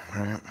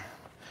 Right.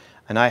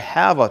 And I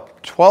have a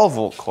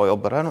 12-volt coil,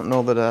 but I don't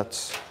know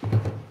that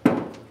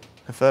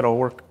if that'll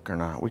work or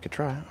not. We could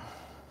try it.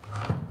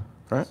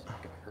 Right?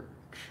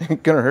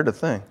 Ain't gonna hurt a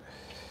thing.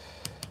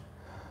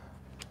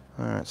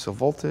 All right, so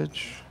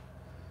voltage,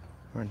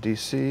 or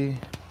DC.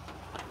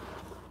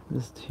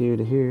 Just here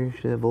to here,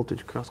 should have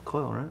voltage across the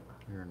coil, right?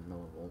 Here in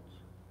millivolts.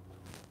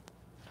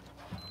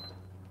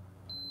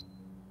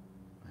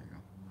 There you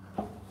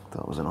go.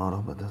 Thought it was an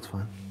auto, but that's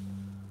fine.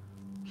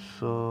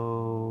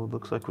 So,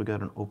 looks like we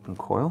got an open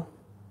coil.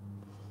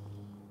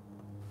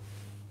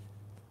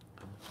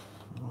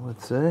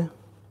 Let's say.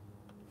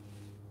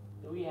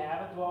 Do we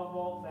have a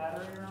 12-volt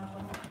battery or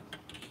something?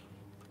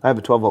 I have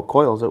a 12-volt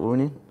coil, is that what we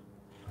need?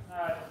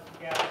 Got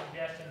a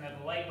suggestion that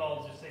the light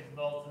bulbs are 6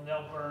 volts and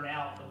they'll burn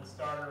out, but the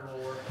starter will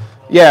work.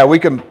 Yeah, we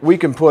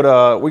can put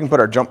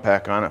our jump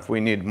pack on if we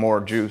need more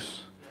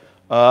juice.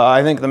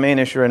 I think the main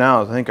issue right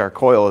now is I think our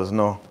coil is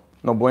no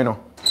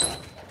bueno.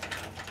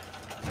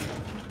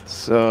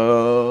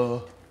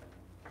 So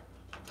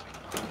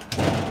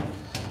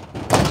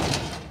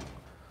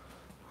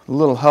a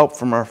little help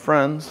from our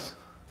friends.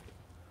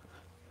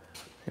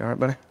 You all right,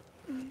 buddy?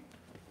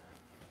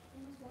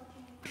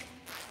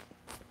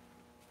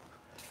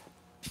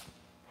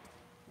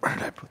 Where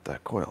did I put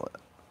that coil at?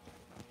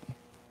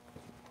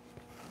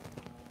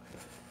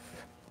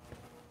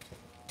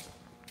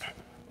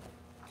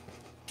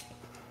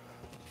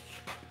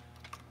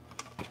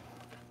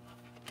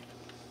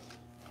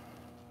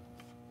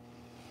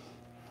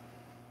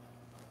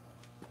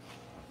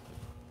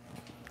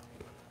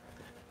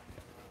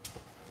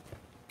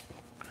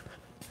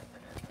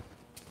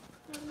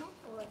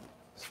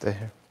 Stay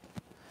here.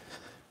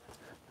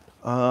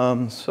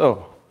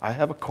 So I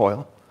have a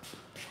coil,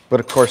 but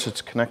of course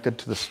it's connected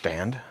to the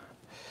stand.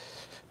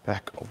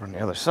 Back over on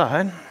the other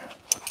side.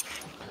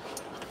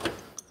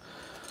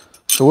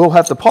 So we'll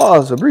have to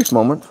pause a brief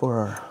moment for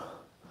our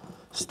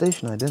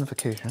station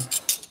identification.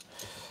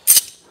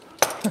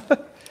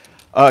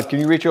 Can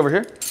you reach over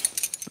here?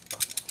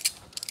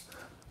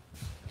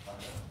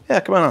 Yeah,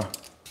 come on.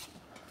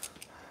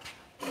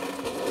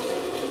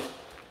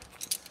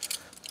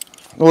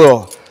 A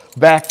little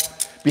back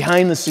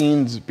behind the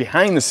scenes.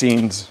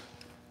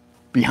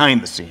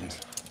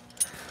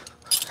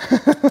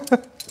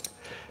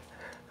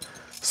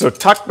 So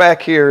tucked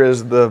back here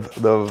is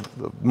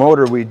the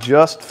motor we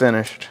just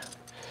finished.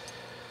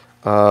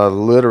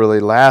 Literally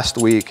last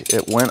week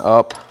it went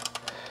up.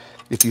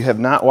 If you have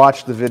not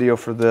watched the video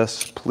for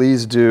this,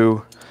 please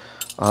do.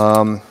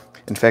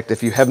 In fact,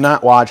 if you have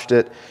not watched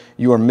it,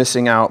 you are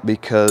missing out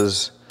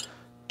because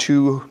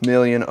 2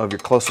 million of your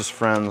closest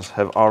friends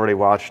have already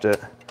watched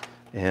it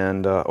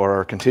and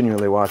or are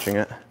continually watching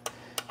it,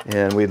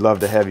 and we'd love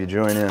to have you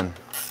join in.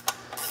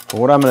 But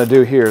what I'm going to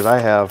do here is I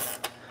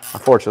have,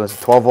 unfortunately,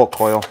 it's a 12-volt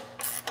coil.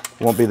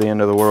 It won't be the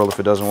end of the world if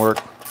it doesn't work,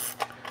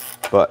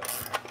 but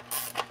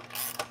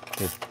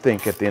I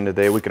think at the end of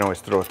the day we can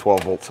always throw a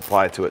 12-volt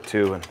supply to it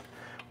too, and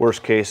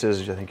worst case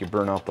is I think you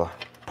burn out the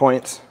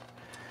points.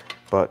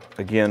 But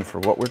again, for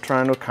what we're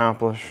trying to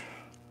accomplish,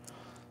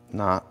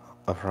 not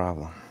a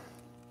problem.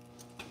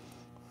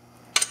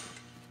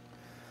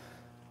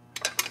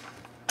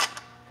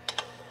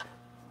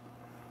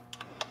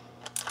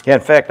 Yeah,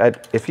 in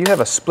fact, if you have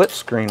a split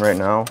screen right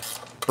now,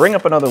 bring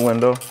up another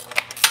window.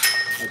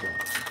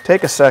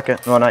 Take a second,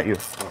 no, not you.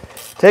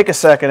 Take a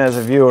second as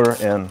a viewer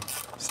and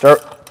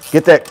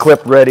get that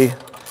clip ready.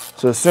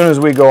 So as soon as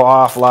we go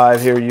off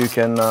live here, you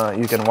can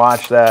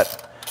watch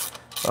that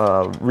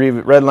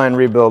Redline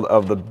rebuild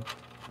of the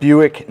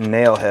Buick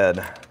Nailhead.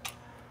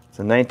 It's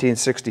a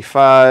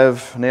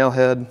 1965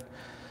 Nailhead,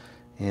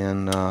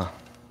 and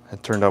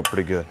it turned out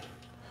pretty good.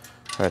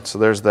 All right, so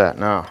there's that.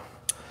 Now,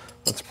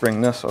 let's bring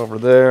this over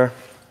there.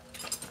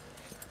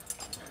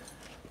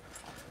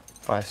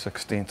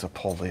 5/16 to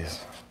pull these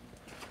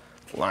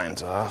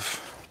lines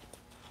off.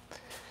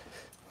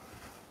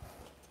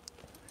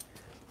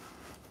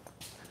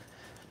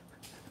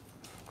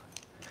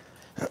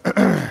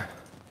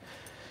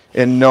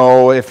 And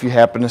no, if you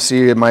happen to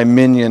see my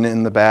minion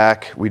in the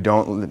back, we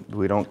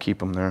don't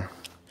keep him there.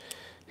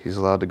 He's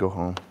allowed to go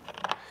home.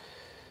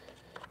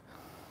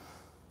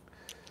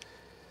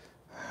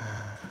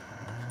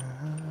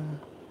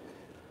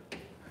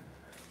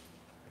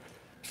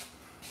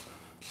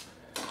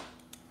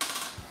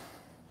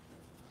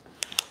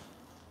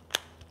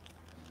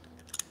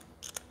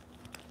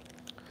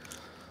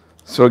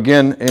 So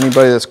again,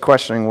 anybody that's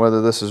questioning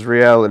whether this is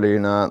reality or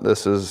not,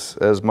 this is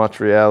as much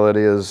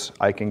reality as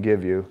I can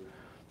give you.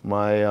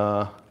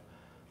 My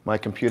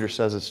computer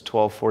says it's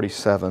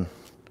 12:47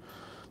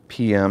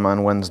 p.m.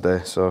 on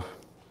Wednesday, so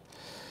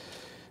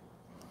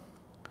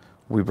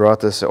we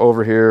brought this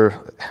over here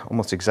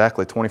almost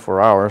exactly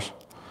 24 hours,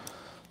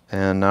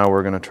 and now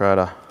we're going to try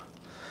to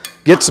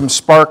get some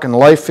spark and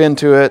life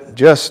into it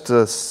just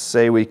to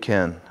say we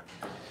can,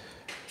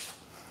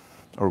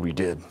 or we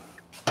did.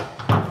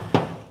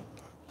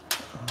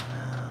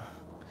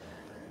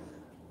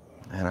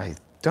 And I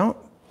don't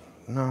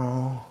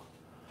know,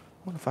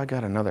 what if I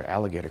got another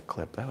alligator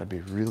clip? That would be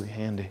really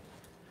handy.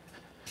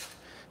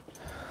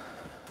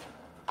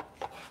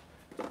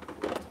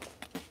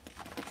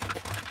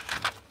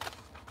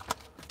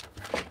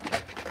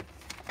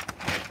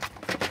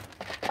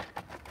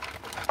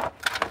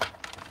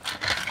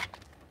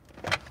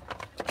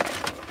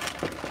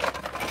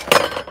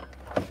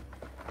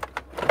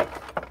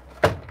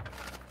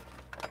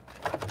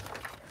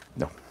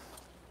 No.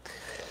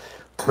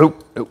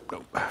 Nope, nope,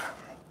 nope.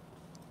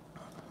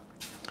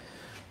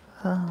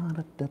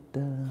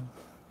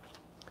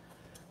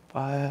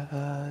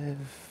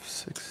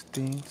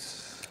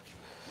 5/16.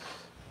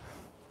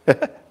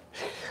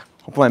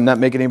 Hopefully I'm not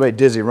making anybody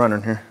dizzy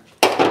running here.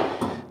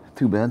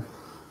 Too bad.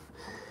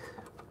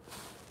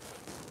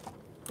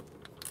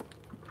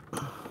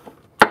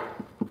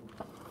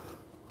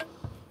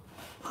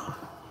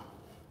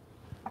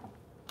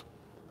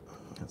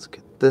 Let's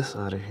get this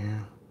out of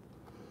here.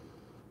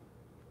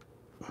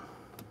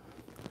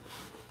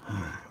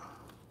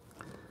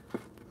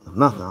 If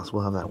nothing else,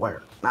 we'll have that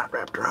wire not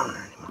wrapped around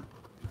there anymore.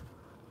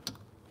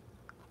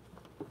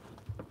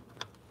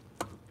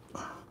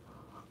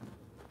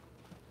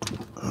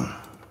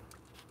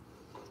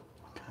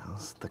 Okay,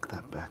 let's stick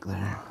that back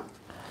there.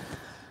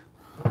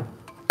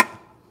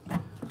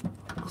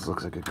 This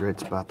looks like a great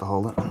spot to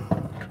hold it.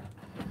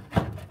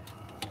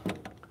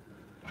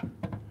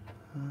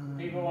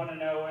 People want to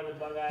know where the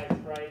bug-eye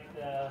Sprite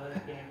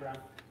came from.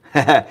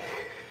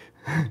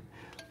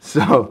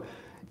 So,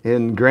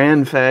 in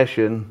grand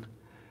fashion,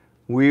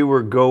 we were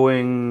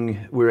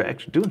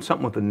actually doing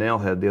something with the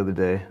Nailhead the other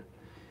day,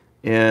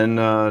 and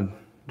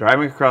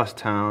driving across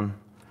town,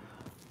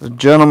 the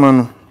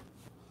gentleman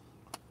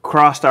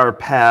crossed our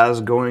paths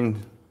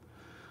going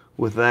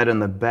with that in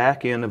the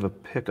back end of a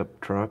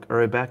pickup truck,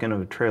 or a back end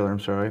of a trailer, I'm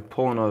sorry,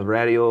 pulling a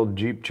ratty old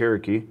Jeep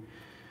Cherokee.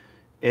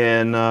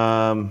 And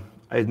I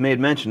had made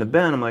mention to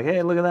Ben, I'm like,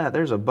 hey, look at that,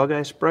 there's a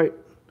Bug-Eye Sprite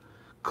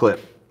clip.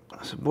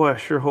 I said, boy, I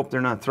sure hope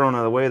they're not thrown out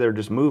of the way, they're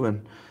just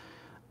moving.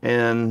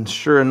 And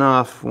sure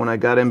enough, when I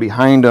got in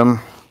behind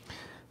them,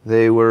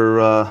 they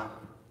were,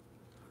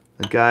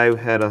 the guy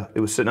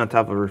it was sitting on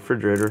top of a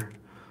refrigerator,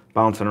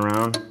 bouncing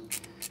around.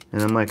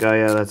 And I'm like, oh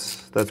yeah,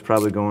 that's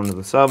probably going to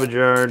the salvage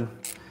yard.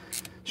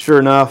 Sure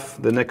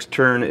enough, the next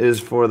turn is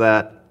for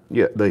that,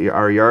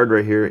 our yard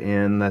right here,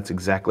 and that's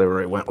exactly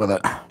where I went with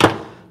it.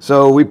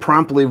 So we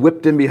promptly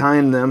whipped in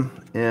behind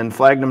them and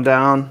flagged them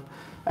down,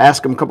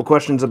 asked them a couple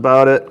questions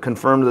about it,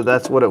 confirmed that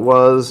that's what it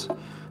was.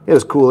 It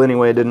was cool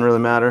anyway, it didn't really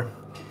matter.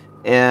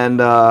 And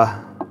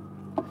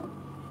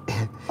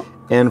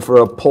for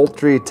a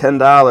paltry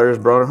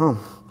 $10, brought it home.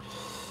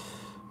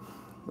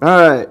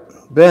 All right,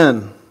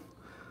 Ben,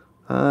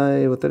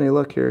 with any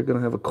luck here, going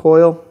to have a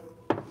coil.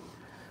 Hands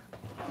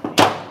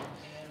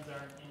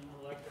aren't in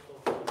electrical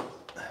tools.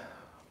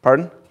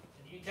 Pardon?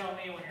 You tell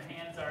me when your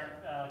hands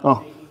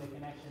aren't making the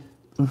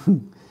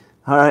connection.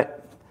 All right.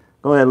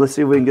 Go ahead. Let's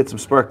see if we can get some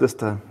spark this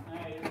time. All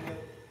right, here we go.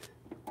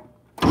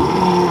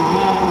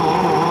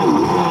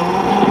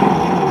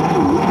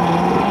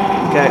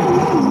 Okay.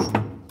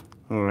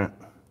 All right.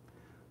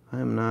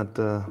 I'm not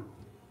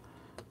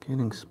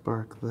getting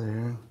spark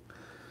there.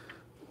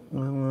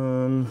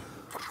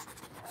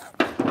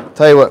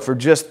 Tell you what, for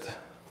just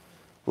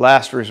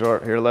last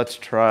resort here, let's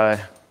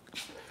try.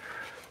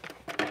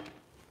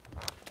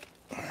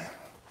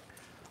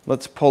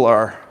 Let's pull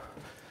our.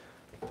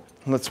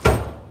 Let's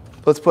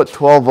put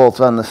 12 volts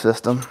on the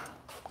system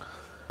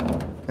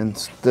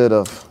instead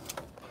of.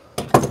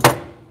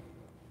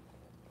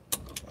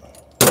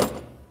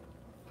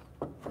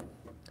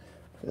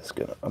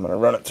 I'm gonna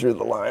run it through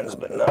the lines,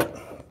 but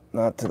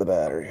not to the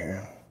battery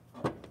here.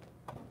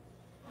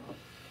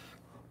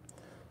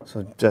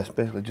 So just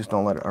basically just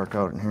don't let it arc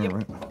out in here,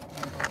 right?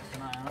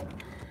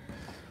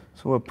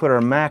 So we'll put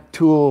our Mac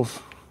Tools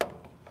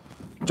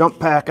jump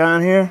pack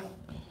on here.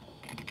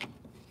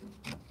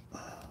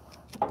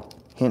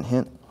 Hint,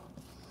 hint.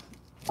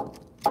 Or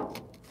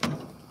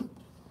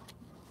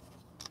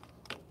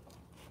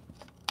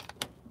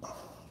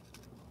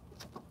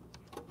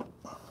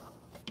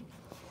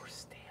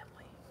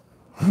Stanley.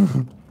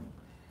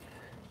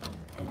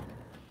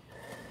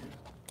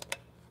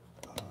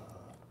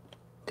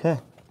 Okay.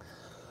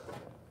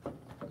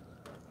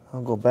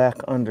 I'll go back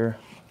under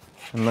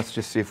and let's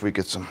just see if we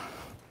get some.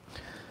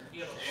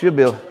 Should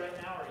be able to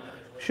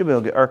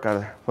get arc out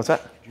of there. What's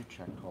that? Did you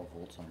check 12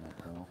 volts on that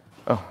coil?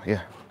 Oh,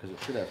 yeah. Because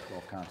it should have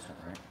 12 constant,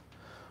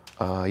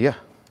 right? Yeah.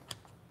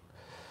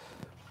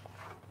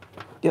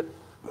 Yep.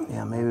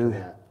 Yeah, maybe we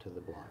That to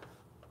the block.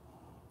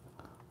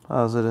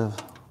 positive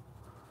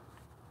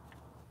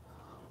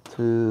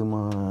to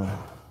my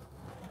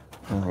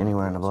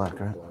anywhere in the black,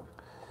 right? Block.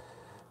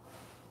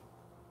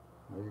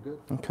 Oh, you're good.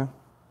 Okay.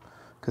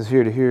 Because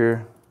here to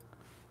here.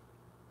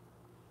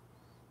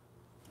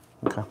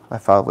 Okay, I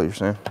follow what you're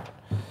saying.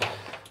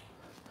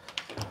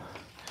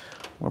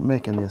 We're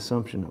making the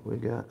assumption that we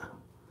got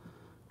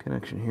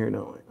connection here,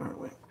 don't we? Aren't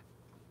we?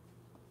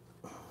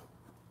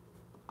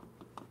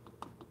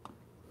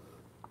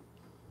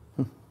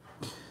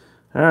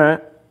 All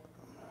right.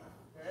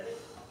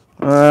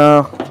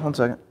 One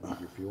second.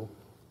 Need your fuel?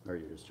 Or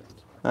you just turned?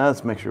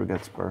 Let's make sure we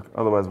got spark.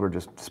 Otherwise, we're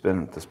just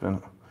spinning to spin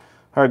it.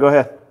 All right, go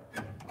ahead.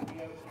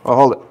 Oh,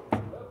 hold it.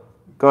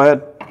 Go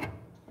ahead.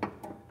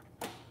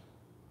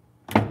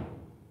 Nothing.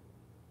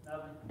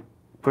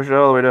 Push it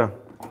all the way down.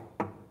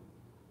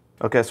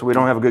 Okay, so we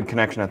don't have a good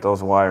connection at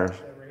those wires.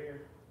 Over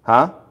here.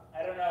 Huh?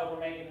 I don't know if we're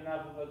making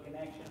enough of a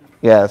connection.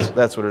 Yeah,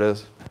 that's what it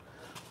is.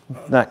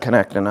 Not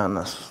connecting on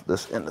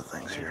this end of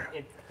things here.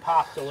 It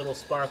popped a little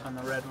spark on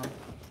the red one.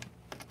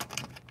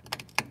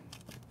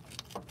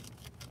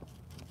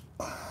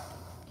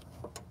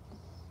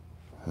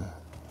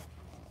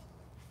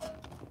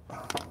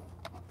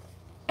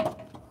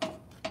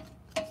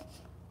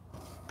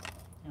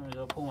 Here we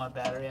go, pull my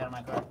battery out of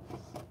my car.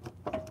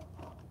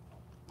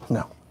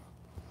 No.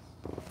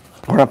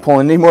 We're not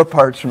pulling any more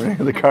parts from any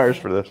of the cars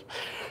for this.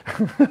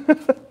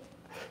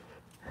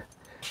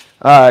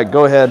 All right,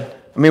 go ahead.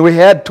 I mean, we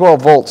had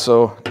 12 volts,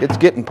 so it's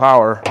getting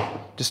power,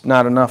 just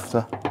not enough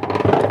to.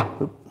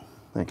 Oop,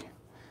 thank you.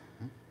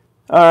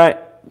 All right,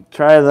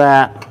 try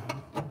that.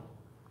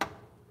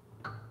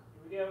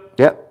 Here we go.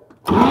 Yep.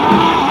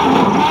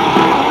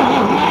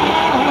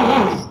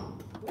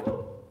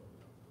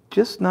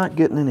 Just not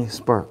getting any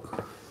spark. We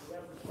have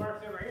some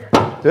sparks over here.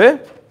 Okay?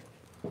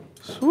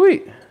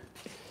 Sweet.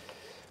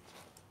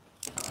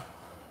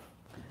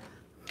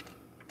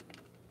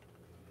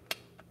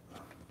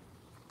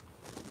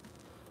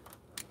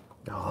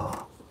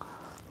 Oh,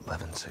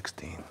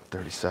 11:16,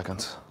 30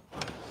 seconds.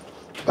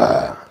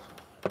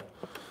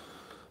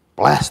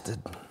 Blasted.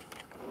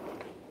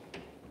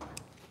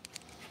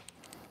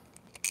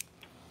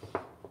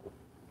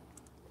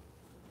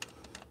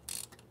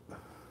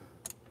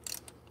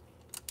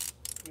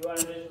 You want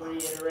to just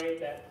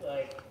reiterate that,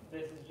 like,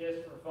 this is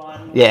just for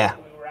fun? Yeah. If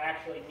we were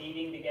actually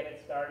needing to get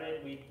it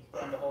started, we'd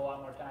spend a whole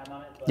lot more time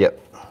on it. But Yep.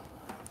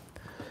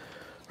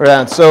 Right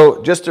on.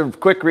 So just a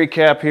quick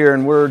recap here,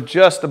 and we're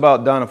just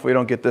about done if we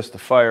don't get this to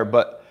fire.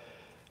 But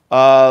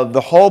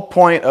the whole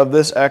point of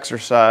this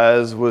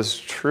exercise was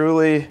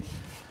truly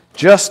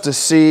just to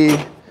see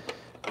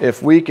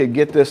if we could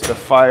get this to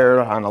fire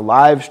on a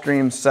live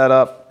stream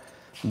setup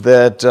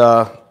that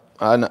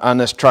on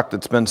this truck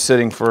that's been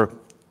sitting for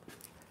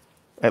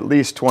at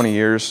least 20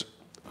 years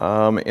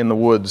in the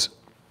woods.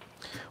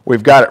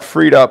 We've got it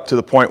freed up to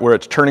the point where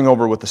it's turning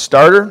over with the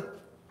starter.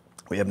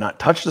 We have not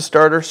touched the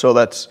starter, so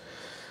that's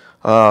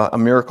a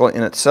miracle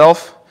in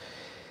itself.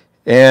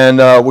 And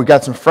we've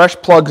got some fresh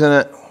plugs in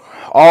it.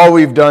 All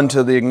we've done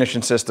to the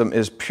ignition system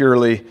is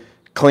purely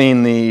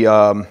clean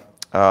the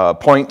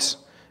points.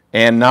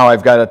 And now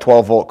I've got a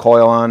 12-volt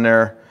coil on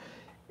there.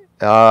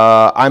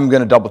 I'm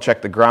going to double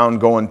check the ground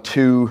going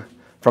to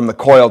from the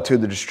coil to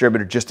the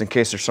distributor, just in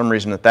case there's some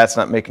reason that that's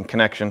not making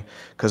connection.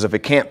 Because if it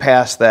can't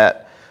pass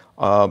that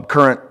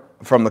current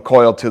from the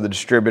coil to the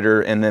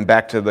distributor and then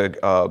back to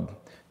the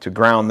to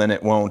ground, then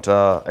it won't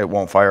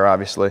fire,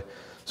 obviously.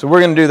 So we're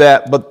going to do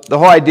that. But the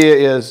whole idea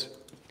is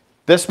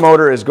this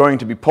motor is going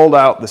to be pulled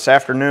out this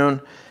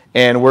afternoon,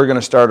 and we're going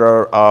to start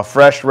our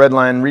fresh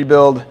Redline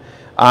rebuild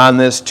on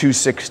this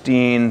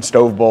 216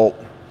 Stovebold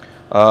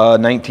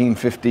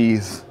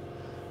 1950s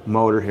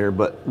motor here.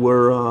 But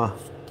we're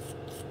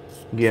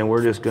again,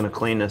 we're just going to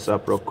clean this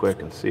up real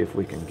quick and see if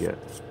we can get,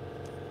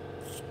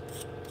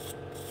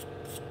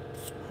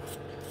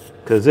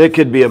 because it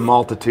could be a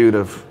multitude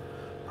of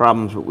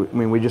problems. I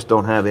mean, we just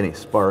don't have any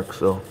spark,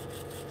 so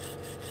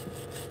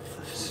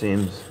it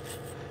seems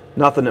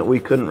nothing that we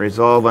couldn't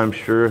resolve, I'm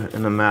sure,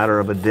 in a matter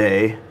of a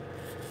day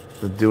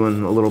with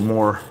doing a little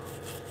more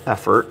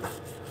effort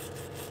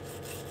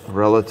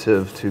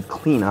relative to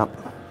cleanup.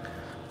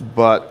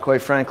 But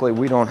quite frankly,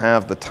 we don't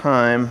have the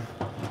time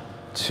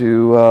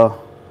to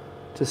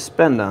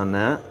spend on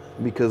that,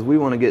 because we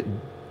want to get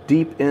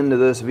deep into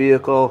this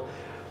vehicle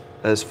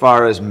as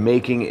far as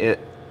making it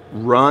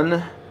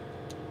run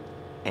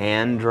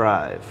and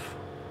drive.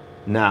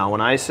 Now,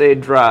 when I say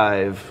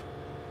drive,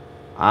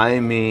 I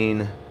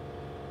mean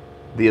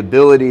the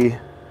ability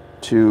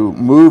to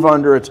move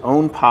under its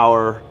own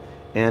power,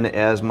 and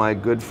as my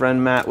good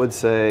friend Matt would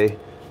say,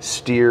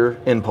 steer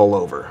and pull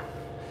over.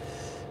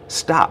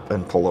 Stop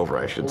and pull over,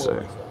 I should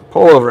say.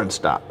 Pull over and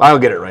stop. I'll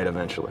get it right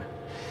eventually.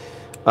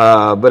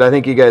 But I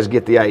think you guys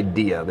get the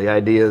idea. The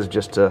idea is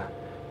just to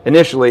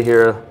initially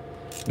here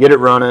get it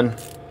running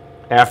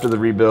after the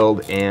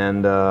rebuild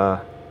and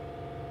drive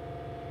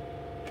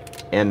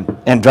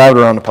it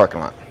around the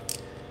parking lot.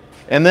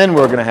 And then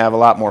we're going to have a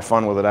lot more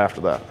fun with it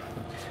after that.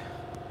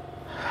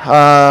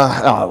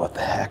 Oh, what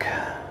the heck.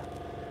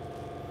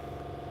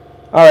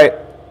 All right,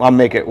 I'll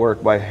make it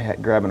work by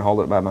grabbing hold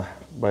of it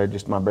by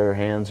just my bare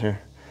hands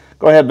here.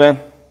 Go ahead, Ben.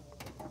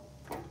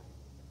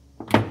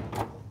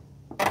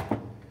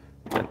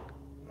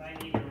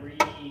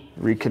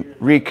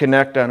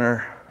 Reconnect on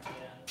our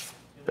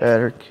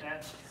battery.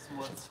 That's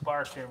what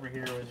sparked over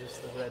here was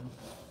just the red.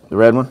 The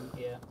red one?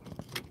 Yeah.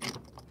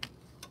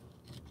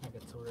 I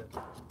could sort of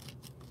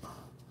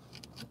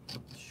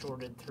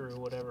shorted through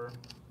whatever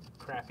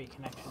crappy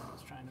connection I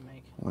was trying to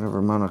make. Whatever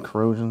amount of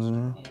corrosion's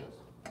in there. Yeah.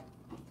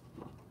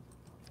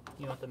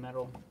 You want the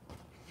metal?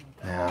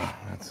 Yeah,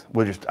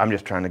 I'm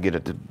just trying to get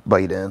it to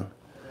bite in.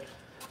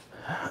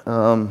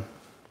 All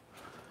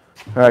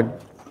right,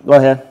 go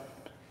ahead.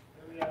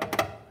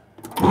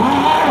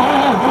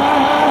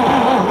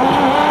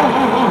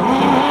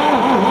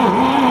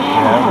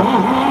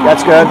 Yeah,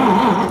 that's good.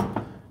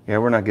 Yeah,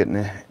 we're not getting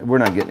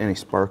any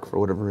spark for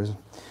whatever reason.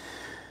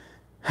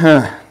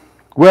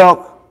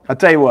 Well, I'll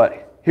tell you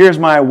what. Here's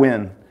my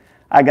win.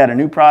 I got a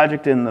new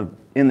project in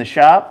the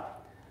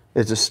shop.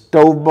 It's a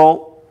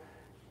Stovebold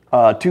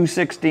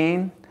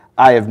 216.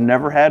 I have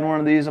never had one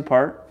of these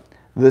apart.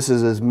 This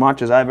is as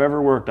much as I've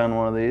ever worked on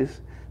one of these.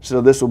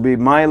 So this will be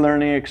my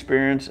learning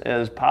experience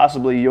as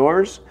possibly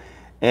yours.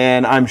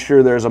 And I'm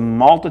sure there's a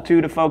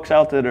multitude of folks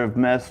out there that have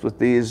messed with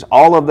these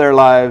all of their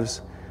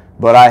lives,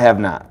 but I have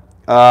not.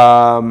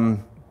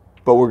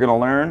 But we're going to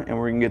learn, and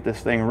we're going to get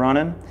this thing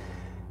running.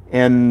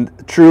 And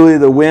truly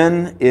the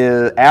win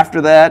is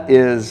after that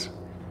is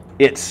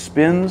it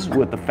spins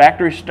with the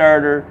factory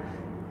starter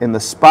in the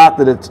spot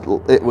that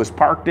it was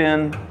parked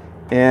in,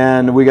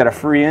 and we got a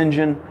free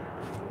engine,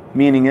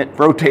 meaning it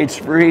rotates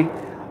free,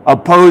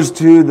 opposed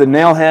to the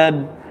nail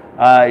head.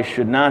 I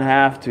should not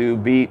have to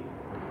beat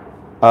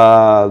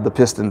the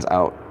pistons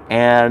out.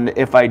 And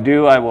if I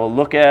do, I will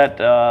look at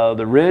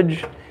the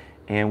ridge,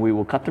 and we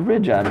will cut the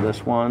ridge out of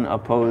this one,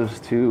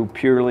 opposed to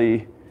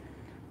purely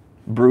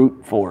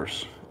brute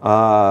force,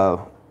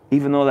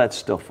 even though that's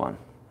still fun.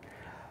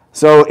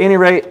 So at any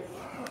rate,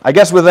 I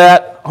guess with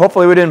that,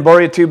 hopefully we didn't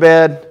bore you too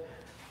bad.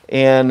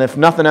 And if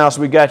nothing else,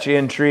 we got you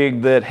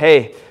intrigued that,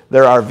 hey,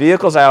 there are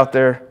vehicles out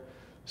there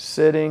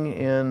sitting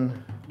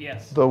in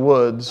the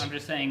woods. I'm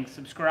just saying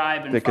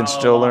subscribe and that follow can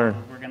still along.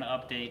 learn. We're going to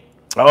update.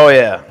 Oh,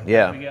 yeah,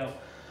 yeah. Here we go.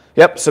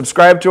 Yep,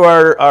 subscribe to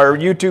our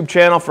YouTube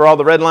channel for all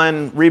the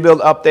Redline rebuild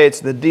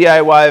updates, the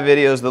DIY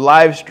videos, the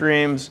live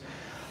streams,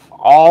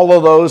 all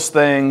of those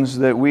things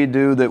that we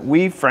do that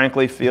we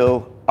frankly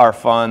feel are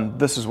fun.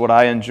 This is what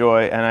I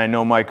enjoy, and I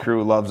know my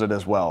crew loves it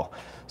as well.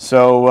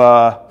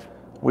 So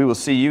we will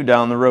see you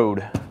down the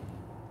road.